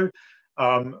quite low.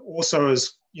 Also,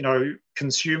 as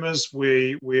consumers,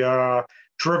 we are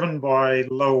driven by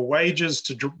lower wages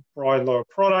to buy lower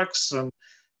products, and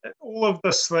all of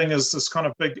this thing is this kind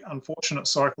of big unfortunate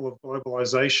cycle of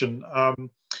globalization.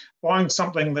 Buying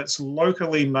something that's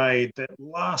locally made, that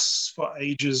lasts for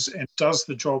ages and does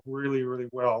the job really, really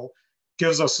well,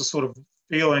 gives us a sort of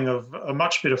feeling of a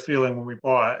much better feeling when we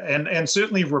buy it. And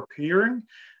certainly repairing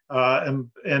and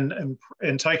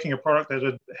taking a product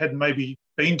that had maybe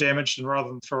been damaged, and rather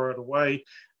than throw it away,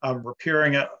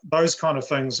 repairing it, those kind of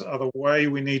things are the way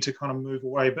we need to kind of move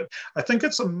away. But I think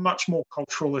it's a much more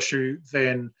cultural issue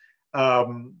than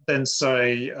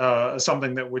say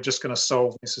something that we're just going to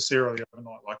solve necessarily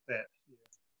overnight like that. Yeah.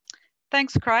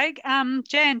 Thanks, Craig.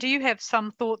 Jan, do you have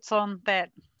some thoughts on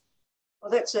that?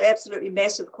 Well, that's an absolutely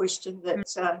massive question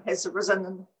that has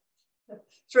arisen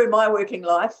through my working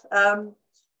life.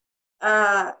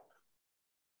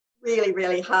 Really,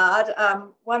 really hard.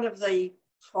 One of the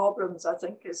problems, I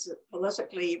think, is that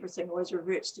politically everything always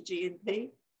reverts to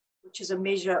GNP, which is a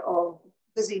measure of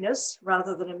busyness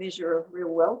rather than a measure of real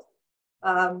wealth.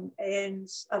 And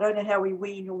I don't know how we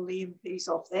wean all the MPs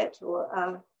off that.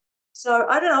 So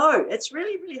I don't know. It's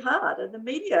really, really hard. And the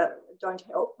media don't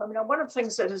help. I mean, one of the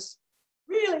things that has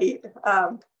really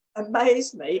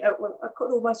amazed me, I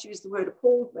could almost use the word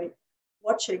appalled me,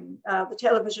 watching the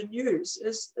television news,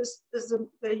 is the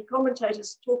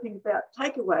commentators talking about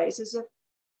takeaways as if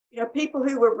people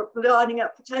who were lining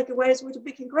up for takeaways were to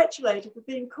be congratulated for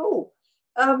being cool.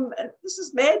 This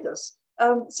is madness.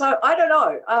 So I don't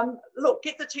know. Look,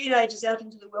 get the teenagers out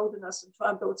into the wilderness and try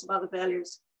and build some other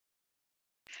values.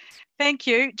 Thank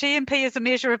you. GMP is a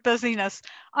measure of busyness.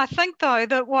 I think, though,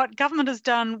 that what government has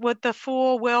done with the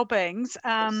 4 well-beings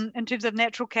in terms of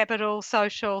natural capital,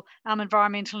 social,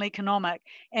 environmental and economic,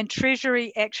 and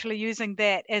Treasury actually using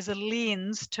that as a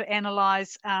lens to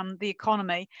analyse the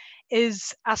economy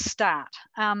is a start.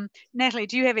 Natalie,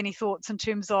 do you have any thoughts in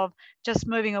terms of just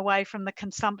moving away from the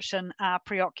consumption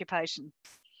preoccupation?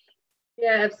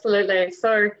 Yeah, absolutely.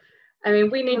 So, I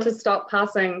mean, we need to stop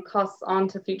passing costs on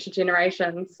to future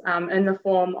generations in the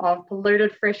form of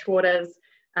polluted freshwaters,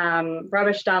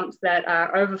 rubbish dumps that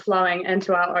are overflowing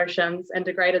into our oceans and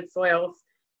degraded soils.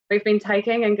 We've been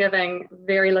taking and giving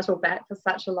very little back for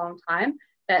such a long time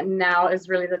that now is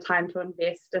really the time to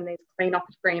invest in these clean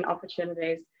green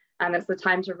opportunities. And it's the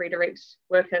time to redirect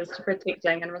workers to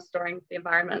protecting and restoring the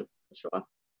environment, for sure.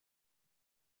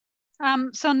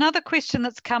 So another question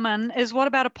that's come in is, what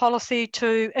about a policy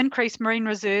to increase marine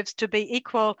reserves to be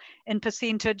equal in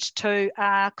percentage to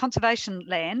conservation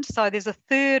land? So there's a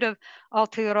third of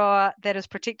Aotearoa that is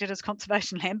protected as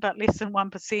conservation land, but less than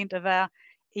 1% of our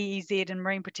EEZ and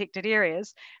marine protected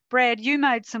areas. Brad, you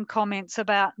made some comments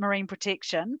about marine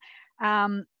protection.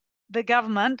 The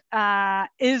government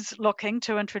is looking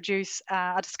to introduce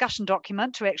a discussion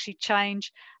document to actually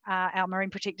change our marine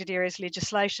protected areas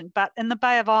legislation. But in the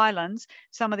Bay of Islands,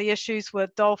 some of the issues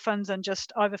with dolphins and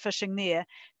just overfishing there,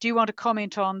 do you want to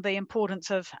comment on the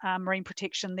importance of marine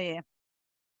protection there?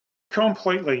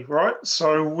 Completely, right.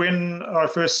 So when I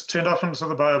first turned up into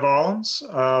the Bay of Islands,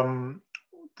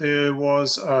 there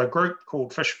was a group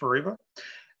called Fish Forever,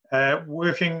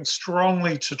 working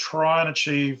strongly to try and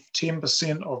achieve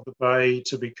 10% of the bay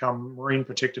to become marine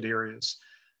protected areas.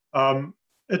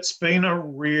 It's been a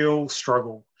real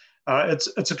struggle.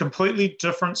 It's a completely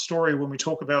different story when we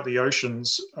talk about the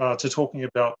oceans to talking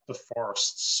about the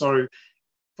forests. So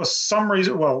for some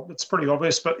reason, well, it's pretty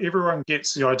obvious, but everyone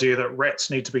gets the idea that rats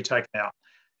need to be taken out.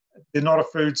 They're not a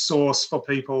food source for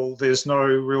people. There's no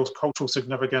real cultural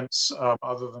significance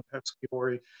other than perhaps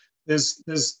Kiwori.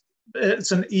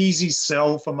 It's an easy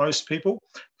sell for most people.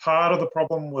 Part of the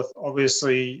problem with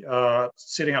obviously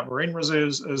setting up marine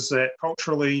reserves is that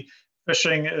culturally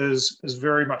fishing is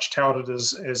very much touted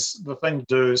as the thing to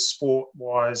do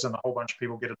sport-wise, and a whole bunch of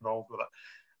people get involved with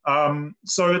it.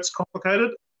 So it's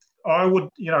complicated. I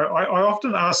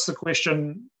often ask the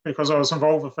question, because I was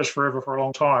involved with Fish Forever for a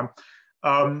long time,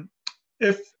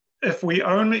 if we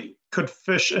only could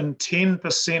fish in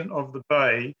 10% of the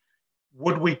bay,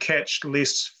 would we catch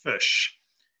less fish?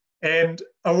 And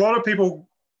a lot of people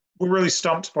were really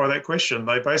stumped by that question.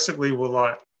 They basically were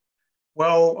like,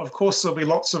 well, of course there'll be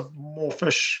lots of more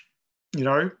fish,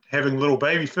 having little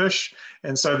baby fish.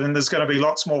 And so then there's going to be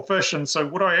lots more fish. And so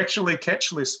would I actually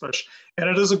catch less fish? And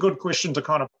it is a good question to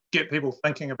kind of get people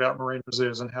thinking about marine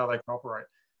reserves and how they can operate.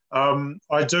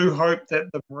 I do hope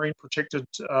that the marine protected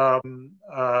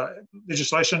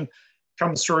legislation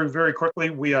comes through very quickly.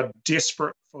 We are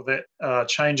desperate for that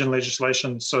change in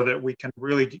legislation so that we can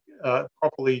really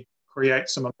properly create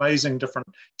some amazing different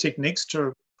techniques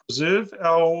to preserve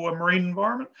our marine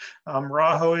environment.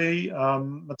 Rahui,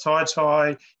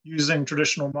 mataitai, using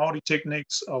traditional Māori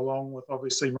techniques along with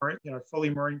obviously fully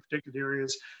marine protected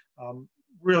areas,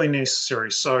 really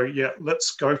necessary. So yeah,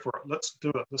 let's go for it. Let's do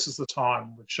it. This is the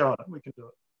time. We've shown it. We can do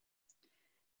it.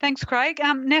 Thanks, Craig.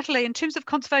 Natalie, in terms of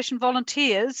conservation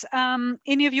volunteers,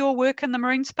 any of your work in the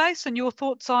marine space and your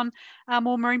thoughts on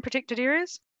more marine protected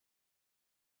areas?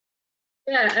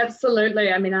 Yeah,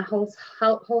 absolutely. I mean, I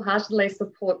wholeheartedly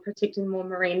support protecting more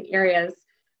marine areas.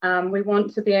 We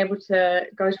want to be able to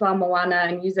go to our moana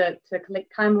and use it to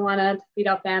collect kai moana, to feed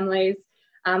our families,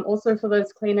 also for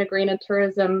those cleaner, greener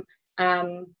tourism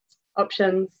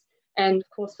options, and of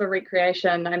course for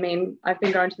recreation. I mean, I've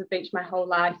been going to the beach my whole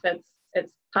life.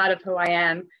 It's part of who I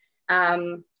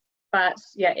am. But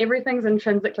yeah, everything's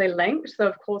intrinsically linked. So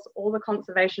of course, all the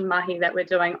conservation mahi that we're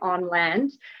doing on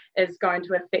land is going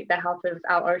to affect the health of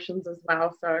our oceans as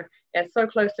well. So yeah, so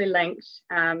closely linked,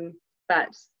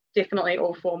 but definitely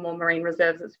all for more marine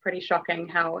reserves. It's pretty shocking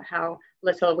how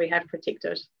little we have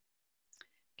protected.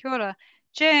 Kia ora.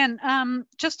 Jan,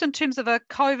 just in terms of a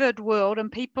COVID world and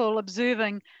people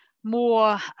observing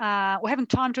more, or having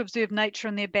time to observe nature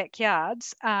in their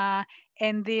backyards,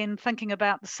 and then thinking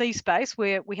about the sea space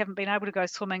where we haven't been able to go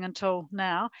swimming until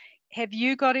now, have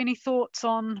you got any thoughts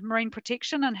on marine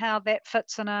protection and how that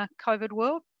fits in a COVID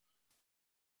world,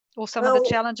 or some of the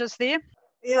challenges there?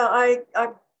 Yeah,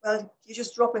 you're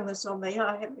just dropping this on me.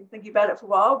 I haven't been thinking about it for a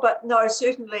while, but no,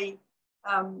 certainly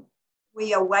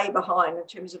we are way behind in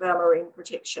terms of our marine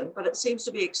protection, but it seems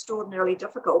to be extraordinarily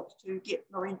difficult to get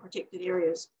marine protected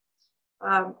areas.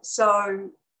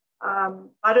 So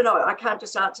I don't know. I can't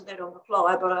just answer that on the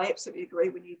fly, but I absolutely agree.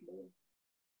 We need more.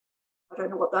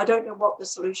 I don't know what the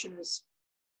solution is.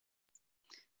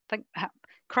 I think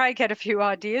Craig had a few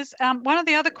ideas. One of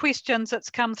the other questions that's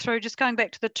come through, just going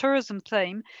back to the tourism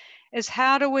theme, is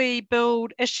how do we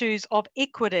build issues of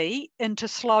equity into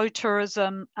slow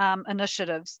tourism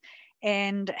initiatives,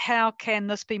 and how can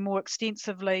this be more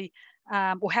extensively,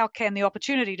 or how can the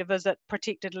opportunity to visit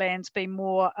protected lands be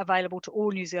more available to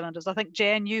all New Zealanders? I think,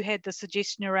 Jan, you had the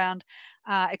suggestion around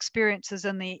experiences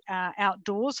in the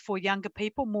outdoors for younger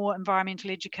people, more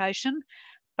environmental education.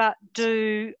 But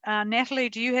Natalie,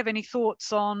 do you have any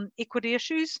thoughts on equity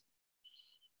issues?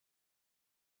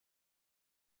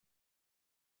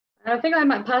 I think I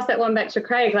might pass that one back to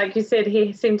Craig. Like you said,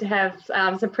 he seemed to have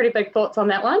some pretty big thoughts on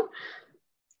that one.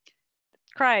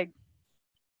 Craig.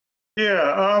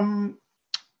 Yeah,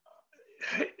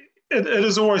 it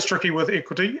is always tricky with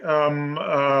equity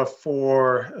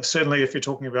for certainly if you're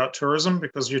talking about tourism,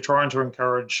 because you're trying to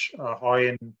encourage a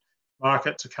high-end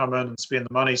market to come in and spend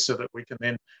the money so that we can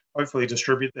then hopefully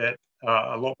distribute that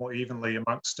a lot more evenly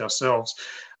amongst ourselves.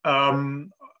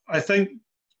 I think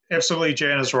absolutely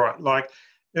Jan is right. Like,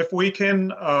 if we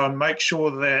can make sure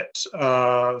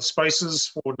that spaces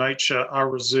for nature are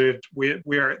reserved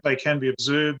where they can be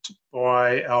observed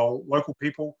by our local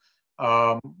people,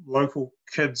 local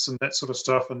kids and that sort of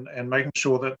stuff, and making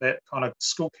sure that that kind of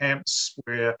school camps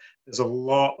where there's a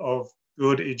lot of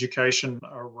good education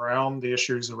around the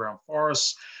issues around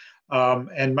forests,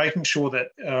 and making sure that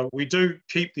we do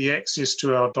keep the access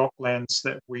to our docklands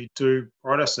that we do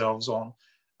pride ourselves on.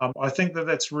 I think that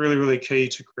that's really, really key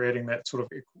to creating that sort of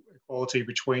equality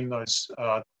between those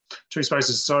two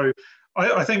spaces. So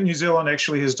I think New Zealand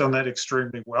actually has done that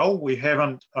extremely well. We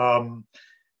haven't,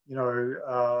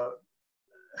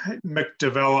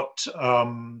 developed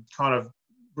kind of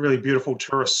really beautiful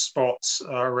tourist spots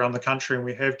around the country, and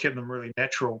we have kept them really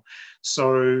natural.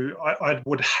 So I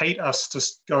would hate us to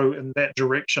go in that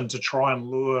direction to try and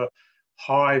lure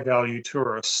high value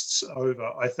tourists over.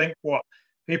 I think what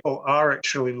people are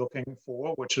actually looking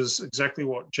for, which is exactly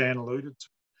what Jan alluded to,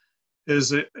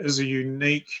 is a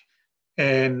unique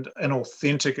and an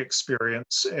authentic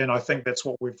experience. And I think that's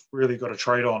what we've really got to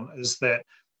trade on, is that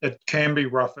it can be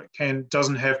rough. It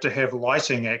doesn't have to have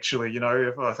lighting, actually. You know,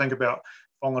 if I think about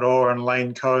Whangaroa and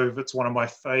Lane Cove, it's one of my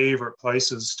favorite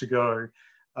places to go.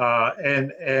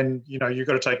 And you know, you've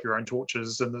got to take your own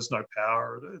torches and there's no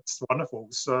power. It's wonderful.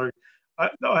 So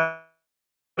I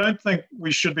don't think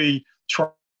we should be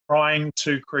trying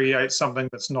to create something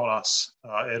that's not us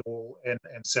at all and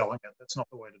selling it. That's not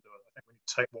the way to do it. I think we need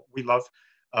to take what we love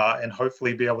and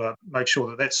hopefully be able to make sure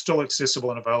that that's still accessible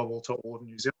and available to all of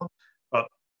New Zealand, but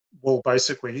we'll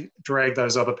basically drag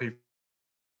those other people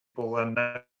and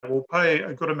we'll pay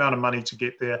a good amount of money to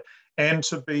get there and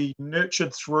to be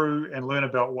nurtured through and learn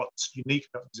about what's unique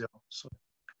about New Zealand. So.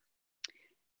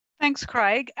 Thanks,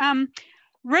 Craig.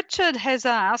 Richard has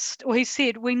asked, or he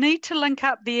said, we need to link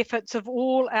up the efforts of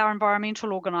all our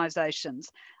environmental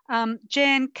organisations.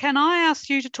 Jan, can I ask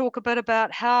you to talk a bit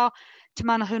about how Te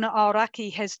Manahuna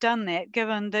Aoraki has done that,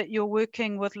 given that you're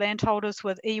working with landholders,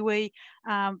 with iwi,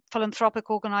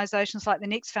 philanthropic organisations like the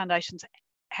Next Foundations?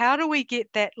 How do we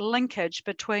get that linkage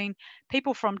between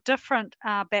people from different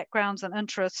backgrounds and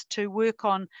interests to work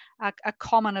on a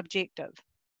common objective?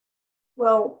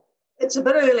 Well, it's a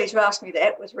bit early to ask me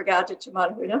that with regard to Te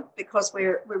Manahuna, because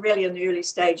we're really in the early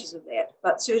stages of that.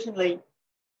 But certainly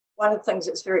one of the things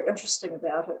that's very interesting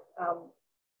about it,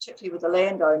 particularly with the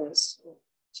landowners or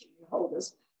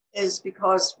holders, is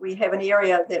because we have an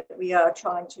area that we are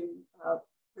trying to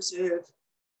preserve,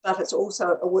 but it's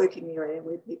also a working area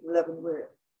where people live and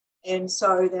work. And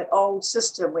so that old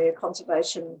system where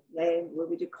conservation land, where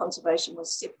we did conservation,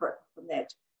 was separate from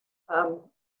that,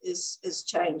 is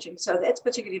changing. So that's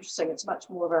particularly interesting. It's much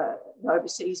more of an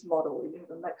overseas model where you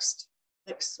have a mixed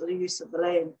sort of use of the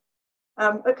land. I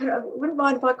wouldn't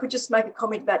mind if I could just make a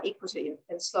comment about equity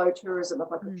and slow tourism,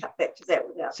 if I could cut back to that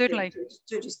without certainly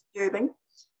too disturbing.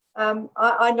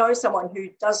 I know someone who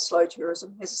does slow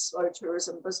tourism, has a slow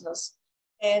tourism business,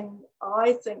 and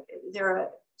I think there are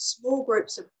small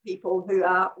groups of people who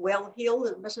are well-heeled,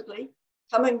 admittedly,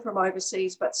 coming from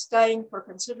overseas, but staying for a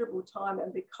considerable time.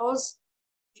 And because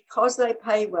they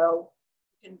pay well,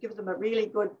 you can give them a really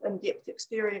good in-depth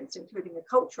experience, including a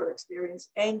cultural experience,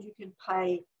 and you can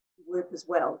pay work as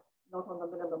well, not on the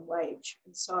minimum wage.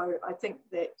 And so I think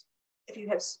that if you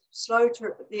have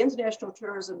the international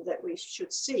tourism that we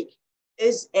should seek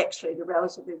is actually the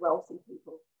relatively wealthy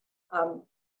people.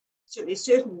 Certainly a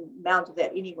certain amount of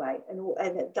that anyway,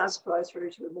 and it does flow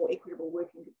through to more equitable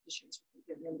working conditions for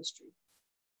people in the industry.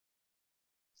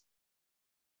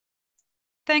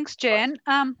 Thanks, Jan.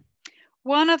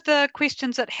 One of the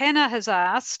questions that Hannah has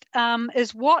asked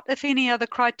is what, if any, are the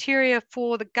criteria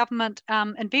for the government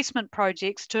investment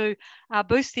projects to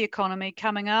boost the economy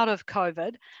coming out of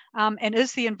COVID? And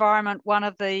is the environment one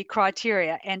of the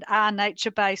criteria? And are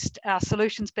nature-based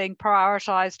solutions being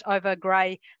prioritised over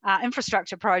grey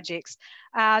infrastructure projects?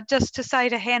 Just to say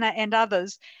to Hannah and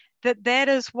others that that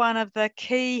is one of the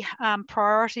key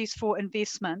priorities for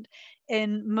investment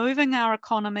in moving our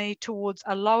economy towards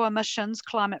a low emissions,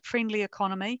 climate friendly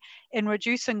economy, in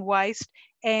reducing waste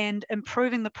and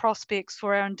improving the prospects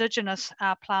for our Indigenous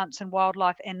plants and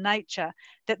wildlife and nature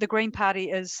that the Green Party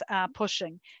is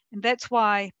pushing. And that's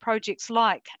why projects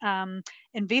like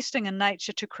investing in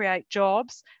nature to create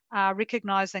jobs,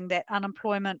 recognising that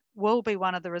unemployment will be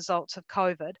one of the results of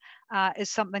COVID, is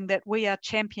something that we are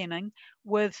championing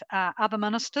with other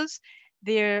ministers.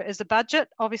 There is a budget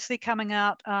obviously coming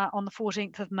out on the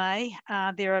 14th of May.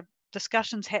 There are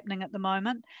discussions happening at the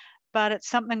moment, but it's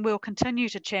something we'll continue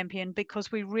to champion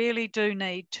because we really do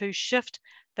need to shift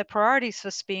the priorities for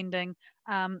spending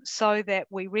so that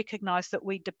we recognise that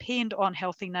we depend on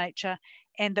healthy nature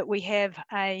and that we have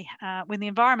when the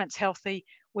environment's healthy,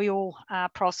 we all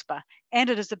prosper. And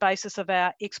it is the basis of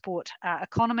our export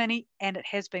economy, and it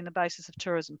has been the basis of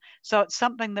tourism. So it's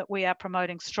something that we are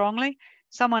promoting strongly.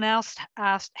 Someone else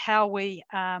asked how we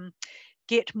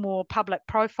get more public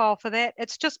profile for that.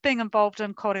 It's just being involved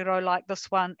in kōrero like this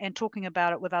one and talking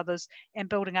about it with others and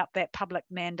building up that public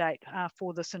mandate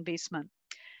for this investment.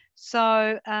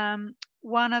 So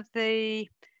one of the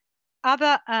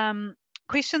other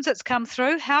questions that's come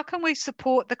through, how can we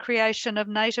support the creation of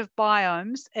native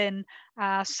biomes in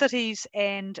cities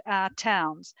and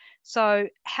towns? So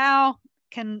how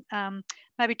can,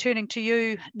 maybe turning to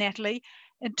you, Natalie,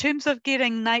 in terms of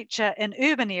getting nature in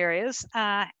urban areas,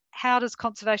 how does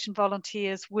Conservation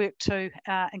Volunteers work to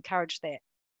encourage that?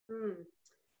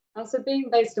 So being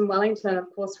based in Wellington, of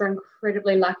course, we're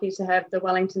incredibly lucky to have the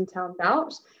Wellington Town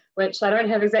Belt, which I don't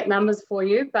have exact numbers for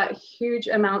you, but huge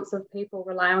amounts of people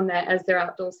rely on that as their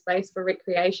outdoor space for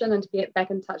recreation and to get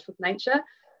back in touch with nature.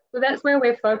 So that's where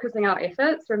we're focusing our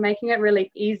efforts. We're making it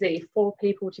really easy for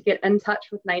people to get in touch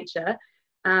with nature.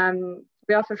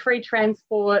 We offer free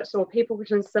transport, or people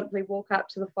can simply walk up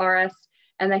to the forest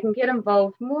and they can get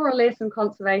involved more or less in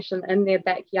conservation in their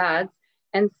backyards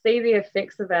and see the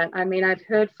effects of it. I mean, I've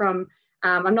heard from,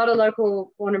 I'm not a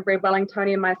local born and bred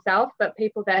Wellingtonian myself, but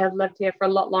people that have lived here for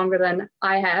a lot longer than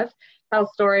I have tell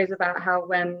stories about how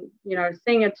when, you know,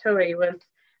 seeing a tui was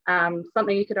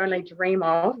something you could only dream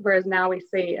of, whereas now we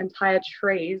see entire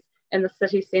trees in the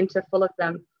city centre full of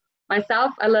them.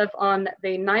 Myself, I live on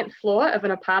the 9th floor of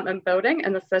an apartment building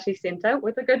in the city centre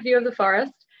with a good view of the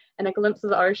forest and a glimpse of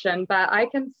the ocean. But I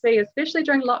can see, especially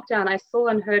during lockdown, I saw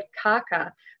and heard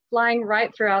kaka flying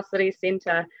right through our city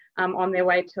centre on their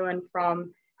way to and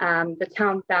from the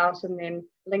town belt and then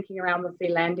linking around with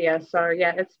Zealandia. So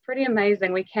yeah, it's pretty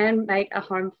amazing. We can make a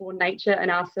home for nature in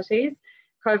our cities.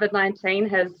 COVID-19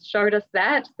 has showed us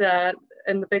that.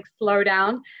 In the big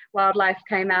slowdown, wildlife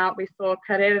came out. We saw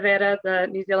karerera, the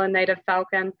New Zealand native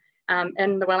falcon,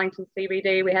 in the Wellington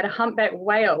CBD. We had a humpback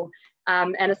whale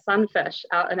and a sunfish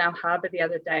out in our harbour the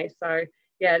other day. So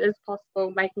yeah, it is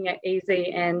possible, making it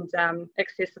easy and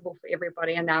accessible for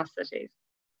everybody in our cities.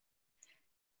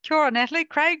 Kia ora, Natalie.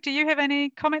 Craig, do you have any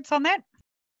comments on that?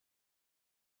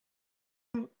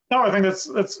 No, I think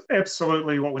that's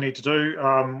absolutely what we need to do.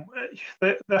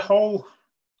 The whole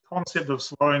concept of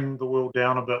slowing the world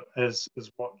down a bit is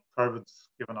what COVID's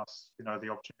given us, you know, the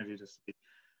opportunity to see.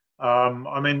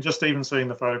 I mean, just even seeing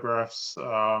the photographs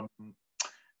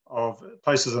of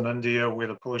places in India where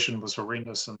the pollution was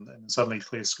horrendous and suddenly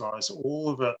clear skies, all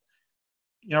of it,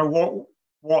 you know,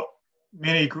 what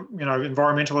many, you know,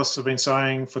 environmentalists have been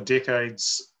saying for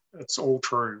decades, it's all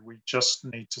true. We just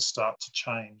need to start to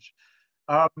change.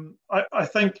 I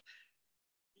think,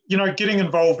 you know, getting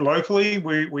involved locally,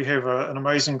 we have an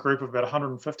amazing group of about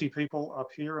 150 people up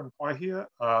here in Paihia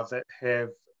that have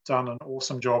done an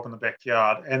awesome job in the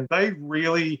backyard, and they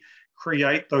really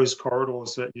create those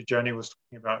corridors that Eugenie was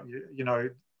talking about. You know,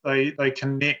 they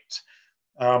connect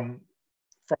from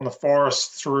the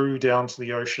forest through down to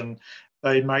the ocean.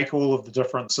 They make all of the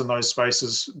difference in those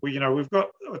spaces. You know, we've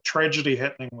got a tragedy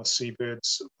happening with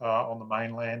seabirds on the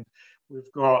mainland.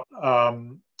 We've got,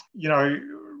 you know,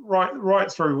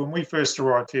 right through when we first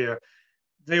arrived here,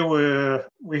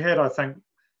 we had, I think,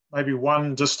 maybe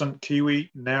one distant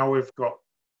kiwi. Now we've got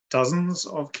dozens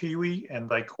of kiwi, and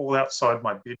they call outside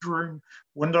my bedroom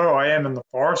window. I am in the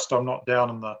forest. I'm not down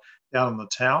in the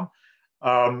town.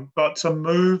 But to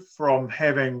move from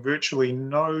having virtually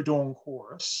no dawn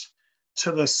chorus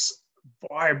to this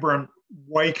vibrant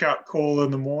wake-up call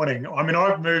in the morning. I mean,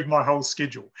 I've moved my whole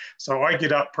schedule. So I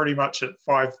get up pretty much at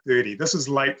 5:30. This is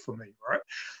late for me, right?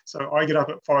 So I get up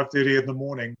at 5:30 in the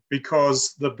morning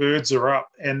because the birds are up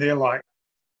and they're like,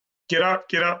 get up,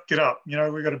 get up, get up. You know,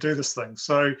 we've got to do this thing.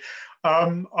 So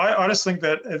I just think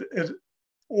that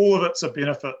all of it's a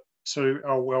benefit to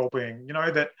our well-being. You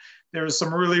know, that there is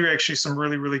some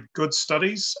really good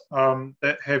studies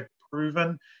that have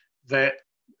proven that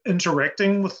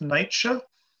interacting with nature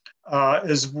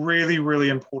is really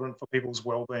important for people's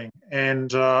well-being,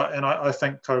 and I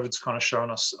think COVID's kind of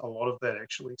shown us a lot of that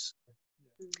actually. So,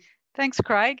 yeah. Thanks,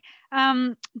 Craig.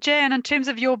 Jan, in terms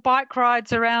of your bike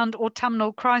rides around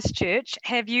autumnal Christchurch,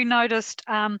 have you noticed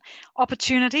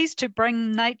opportunities to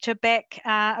bring nature back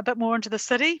a bit more into the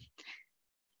city?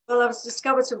 Well, I've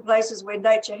discovered some places where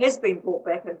nature has been brought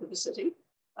back into the city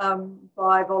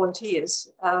by volunteers.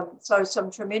 So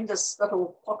some tremendous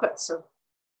little pockets of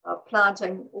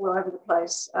planting all over the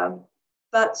place.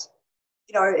 But,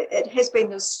 you know, it has been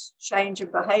this change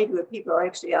in behaviour where people are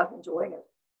actually out enjoying it.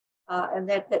 And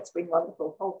that's been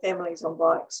wonderful, whole families on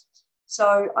bikes.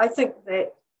 So I think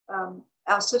that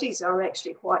our cities are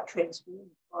actually quite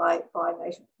transformed by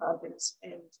native plantings,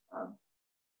 and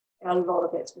a lot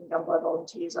of that's been done by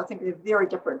volunteers. I think they're very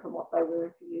different from what they were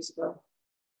a few years ago.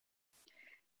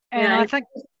 And I think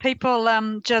people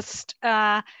just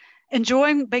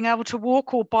enjoying being able to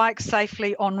walk or bike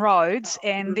safely on roads,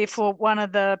 and therefore one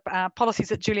of the policies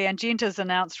that Julianne Gent has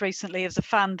announced recently is a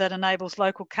fund that enables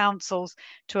local councils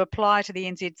to apply to the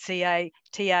NZCA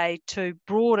TA to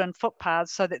broaden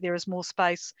footpaths so that there is more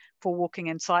space for walking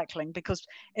and cycling, because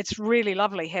it's really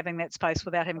lovely having that space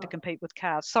without having to compete with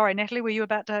cars. Sorry, Natalie, were you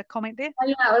about to comment there?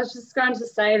 Yeah, I was just going to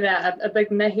say that a big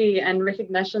mihi and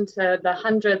recognition to the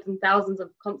hundreds and thousands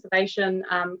of conservation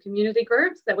community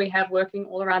groups that we have working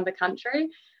all around the country.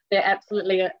 They're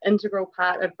absolutely an integral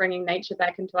part of bringing nature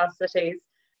back into our cities,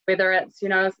 whether it's, you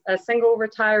know, a single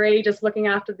retiree just looking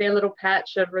after their little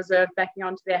patch of reserve backing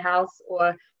onto their house,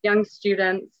 or young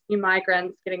students, new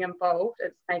migrants getting involved.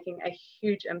 It's making a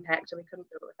huge impact, and we couldn't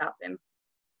do it without them.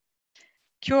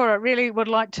 Kia ora, really would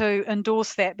like to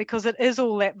endorse that, because it is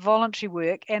all that voluntary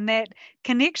work and that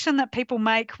connection that people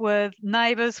make with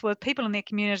neighbours, with people in their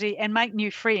community, and make new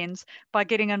friends by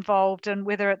getting involved in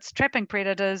whether it's trapping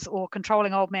predators or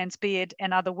controlling old man's beard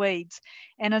and other weeds.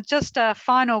 And just a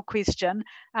final question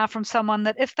from someone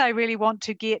that if they really want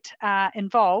to get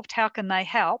involved, how can they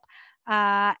help?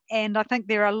 And I think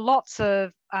there are lots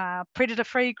of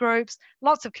predator-free groups,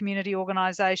 lots of community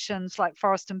organisations like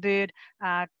Forest and Bird,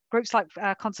 groups like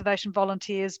Conservation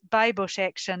Volunteers, Bay Bush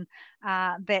Action,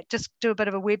 that just do a bit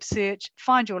of a web search,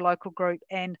 find your local group,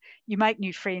 and you make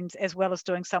new friends as well as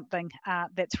doing something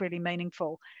that's really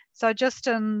meaningful. So just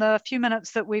in the few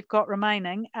minutes that we've got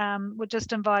remaining, we'll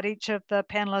just invite each of the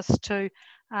panellists to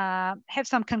have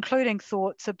some concluding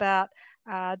thoughts about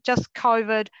just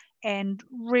COVID and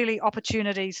really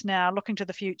opportunities now, looking to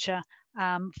the future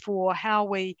for how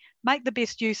we make the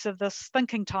best use of this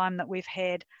thinking time that we've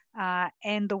had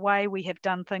and the way we have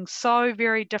done things so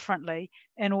very differently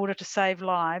in order to save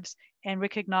lives, and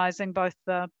recognising both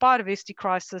the biodiversity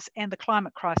crisis and the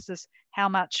climate crisis, how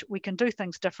much we can do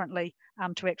things differently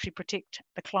to actually protect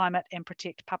the climate and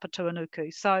protect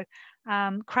Papatūānuku. So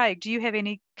Craig, do you have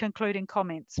any concluding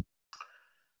comments?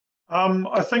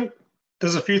 I think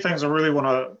there's a few things I really want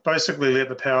to basically let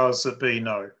the powers that be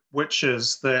know, which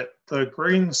is that the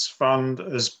Greens Fund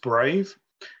is brave.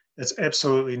 It's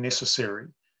absolutely necessary.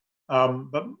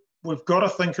 But we've got to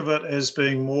think of it as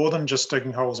being more than just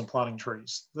digging holes and planting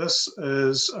trees. This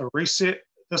is a reset.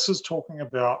 This is talking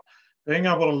about being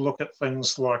able to look at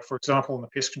things like, for example, in the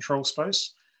pest control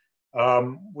space.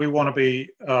 We want to be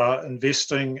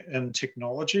investing in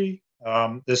technology.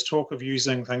 There's talk of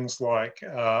using things like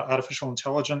artificial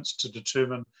intelligence to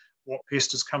determine what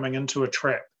pest is coming into a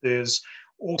trap. There's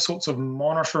all sorts of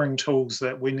monitoring tools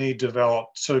that we need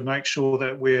developed to make sure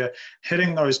that we're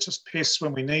hitting those pests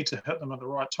when we need to hit them at the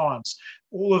right times.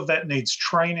 All of that needs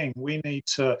training. We need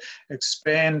to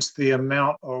expand the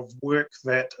amount of work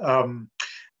that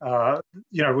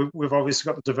you know, we've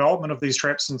obviously got the development of these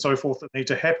traps and so forth that need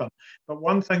to happen. But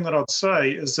one thing that I'd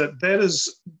say is that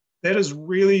that is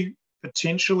really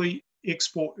potentially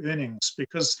export earnings,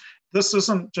 because this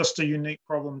isn't just a unique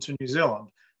problem to New Zealand.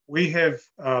 We have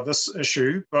this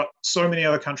issue, but so many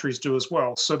other countries do as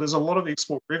well. So there's a lot of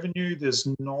export revenue, there's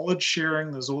knowledge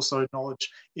sharing, there's also knowledge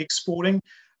exporting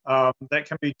that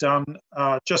can be done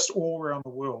just all around the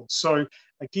world. So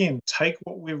again, take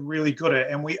what we're really good at,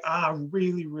 and we are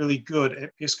really, really good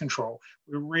at pest control.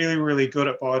 We're really, really good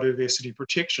at biodiversity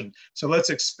protection. So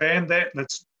let's expand that.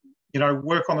 Let's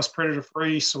work on this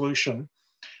predator-free solution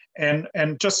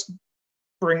and just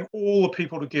bring all the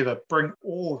people together, bring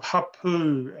all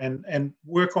hapu and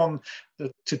work on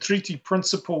the Te Treaty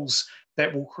principles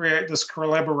that will create this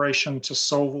collaboration to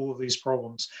solve all of these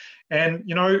problems. And,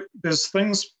 there's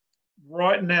things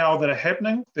right now that are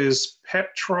happening. There's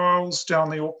PAP trials down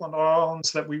the Auckland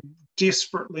Islands that we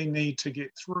desperately need to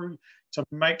get through to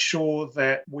make sure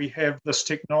that we have this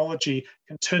technology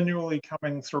continually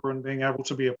coming through and being able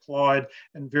to be applied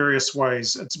in various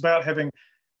ways. It's about having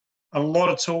a lot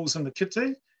of tools in the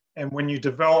kitty, and when you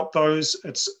develop those,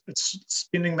 it's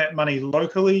spending that money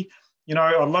locally.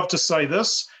 I'd love to say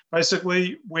this.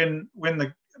 Basically, when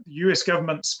the US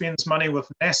government spends money with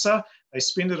NASA, they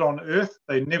spend it on Earth,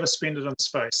 they never spend it in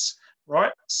space,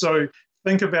 right? So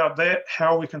think about that,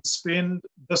 how we can spend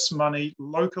this money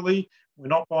locally. We're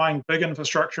not buying big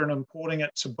infrastructure and importing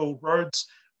it to build roads.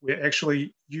 We're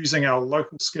actually using our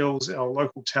local skills, our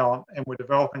local talent, and we're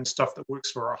developing stuff that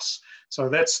works for us. So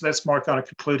that's my kind of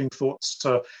concluding thoughts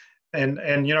and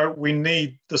we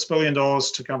need this $1 billion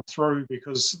to come through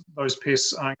because those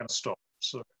pests aren't going to stop.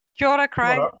 So kia ora,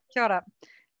 Craig. Kia ora.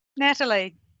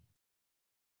 Natalie.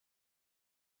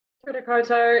 Kia ora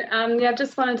koutou. I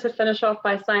just wanted to finish off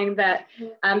by saying that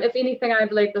if anything, I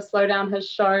believe the slowdown has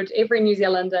showed every New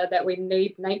Zealander that we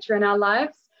need nature in our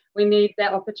lives. We need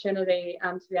that opportunity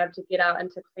to be able to get out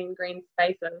into clean green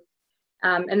spaces.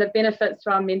 And the benefits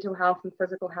to our mental health and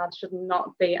physical health should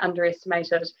not be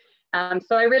underestimated.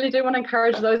 So I really do want to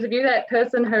encourage those of you, that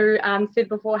person who said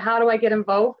before, how do I get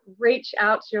involved? Reach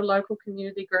out to your local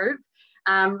community group.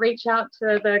 Reach out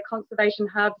to the conservation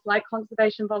hubs like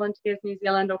Conservation Volunteers New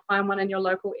Zealand, or find one in your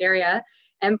local area,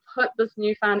 and put this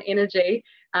newfound energy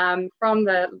from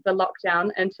the lockdown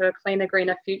into a cleaner,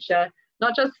 greener future,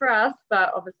 not just for us,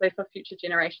 but obviously for future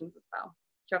generations as well.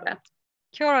 Kia ora.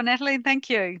 Kia ora, Natalie, thank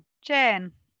you.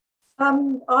 Jan.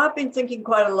 I've been thinking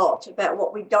quite a lot about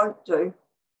what we don't do,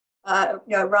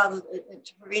 rather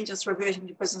to prevent us reverting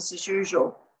to business as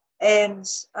usual. And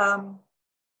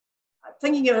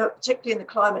thinking of it particularly in the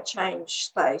climate change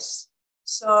space.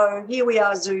 So here we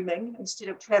are Zooming instead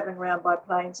of traveling around by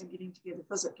planes and getting together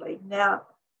physically. Now,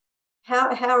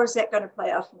 how is that going to play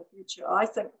out in the future? I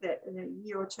think that in a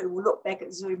year or two, we'll look back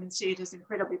at Zoom and see it as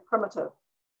incredibly primitive.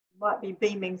 You might be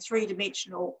beaming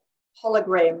three-dimensional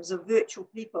holograms of virtual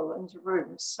people into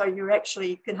rooms. So you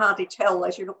actually can hardly tell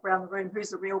as you look around the room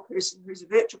who's the real person, who's a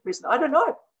virtual person. I don't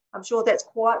know. I'm sure that's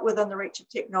quite within the reach of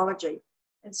technology.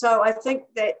 And so I think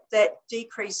that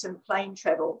decrease in plane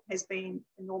travel has been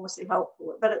enormously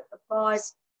helpful, but it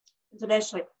applies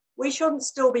internationally. We shouldn't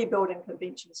still be building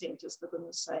convention centres, for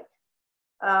goodness sake.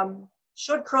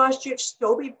 Should Christchurch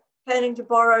still be planning to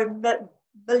borrow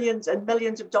millions and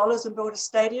millions of dollars and build a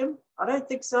stadium? I don't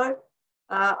think so.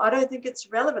 I don't think it's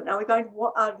relevant. Are we going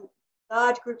to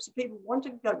large groups of people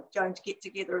going to get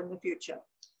together in the future?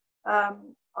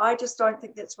 I just don't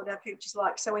think that's what our future's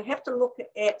like. So we have to look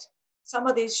at some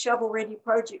of these shovel-ready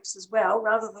projects as well,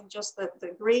 rather than just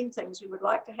the green things we would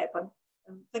like to happen,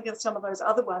 and think of some of those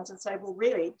other ones and say, well,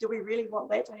 really, do we really want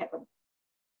that to happen?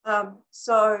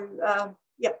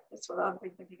 Yeah, that's what I've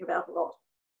been thinking about a lot.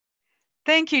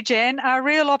 Thank you, Jan. A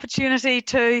real opportunity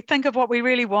to think of what we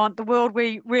really want, the world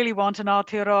we really want in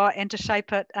Aotearoa, and to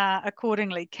shape it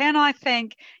accordingly. Can I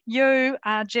thank you,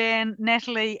 Jan,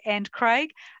 Natalie and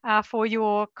Craig for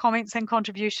your comments and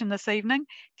contribution this evening.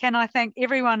 Can I thank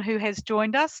everyone who has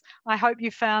joined us. I hope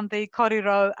you found the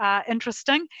kōrero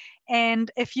interesting. And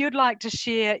if you'd like to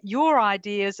share your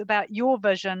ideas about your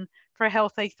vision for a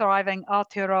healthy, thriving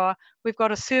Aotearoa, we've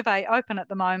got a survey open at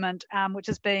the moment, which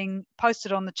is being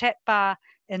posted on the chat bar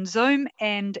in Zoom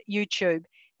and YouTube.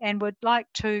 And would like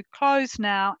to close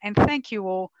now and thank you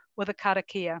all with a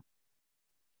karakia.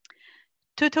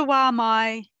 Tutawa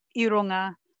mai I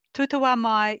runga, tutawa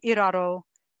mai I raro,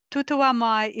 tutawa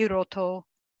mai I roto,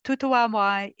 tutawa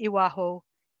mai I waho,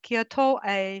 kia tō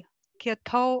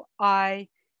ai,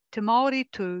 te Māori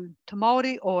tū, te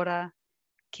Māori ora,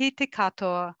 ki te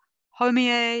katoa,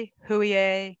 homie,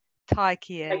 huie,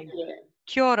 taikie.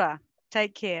 Kia ora,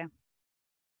 take care.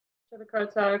 Kia ora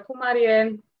koutou, ko Māori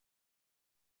e.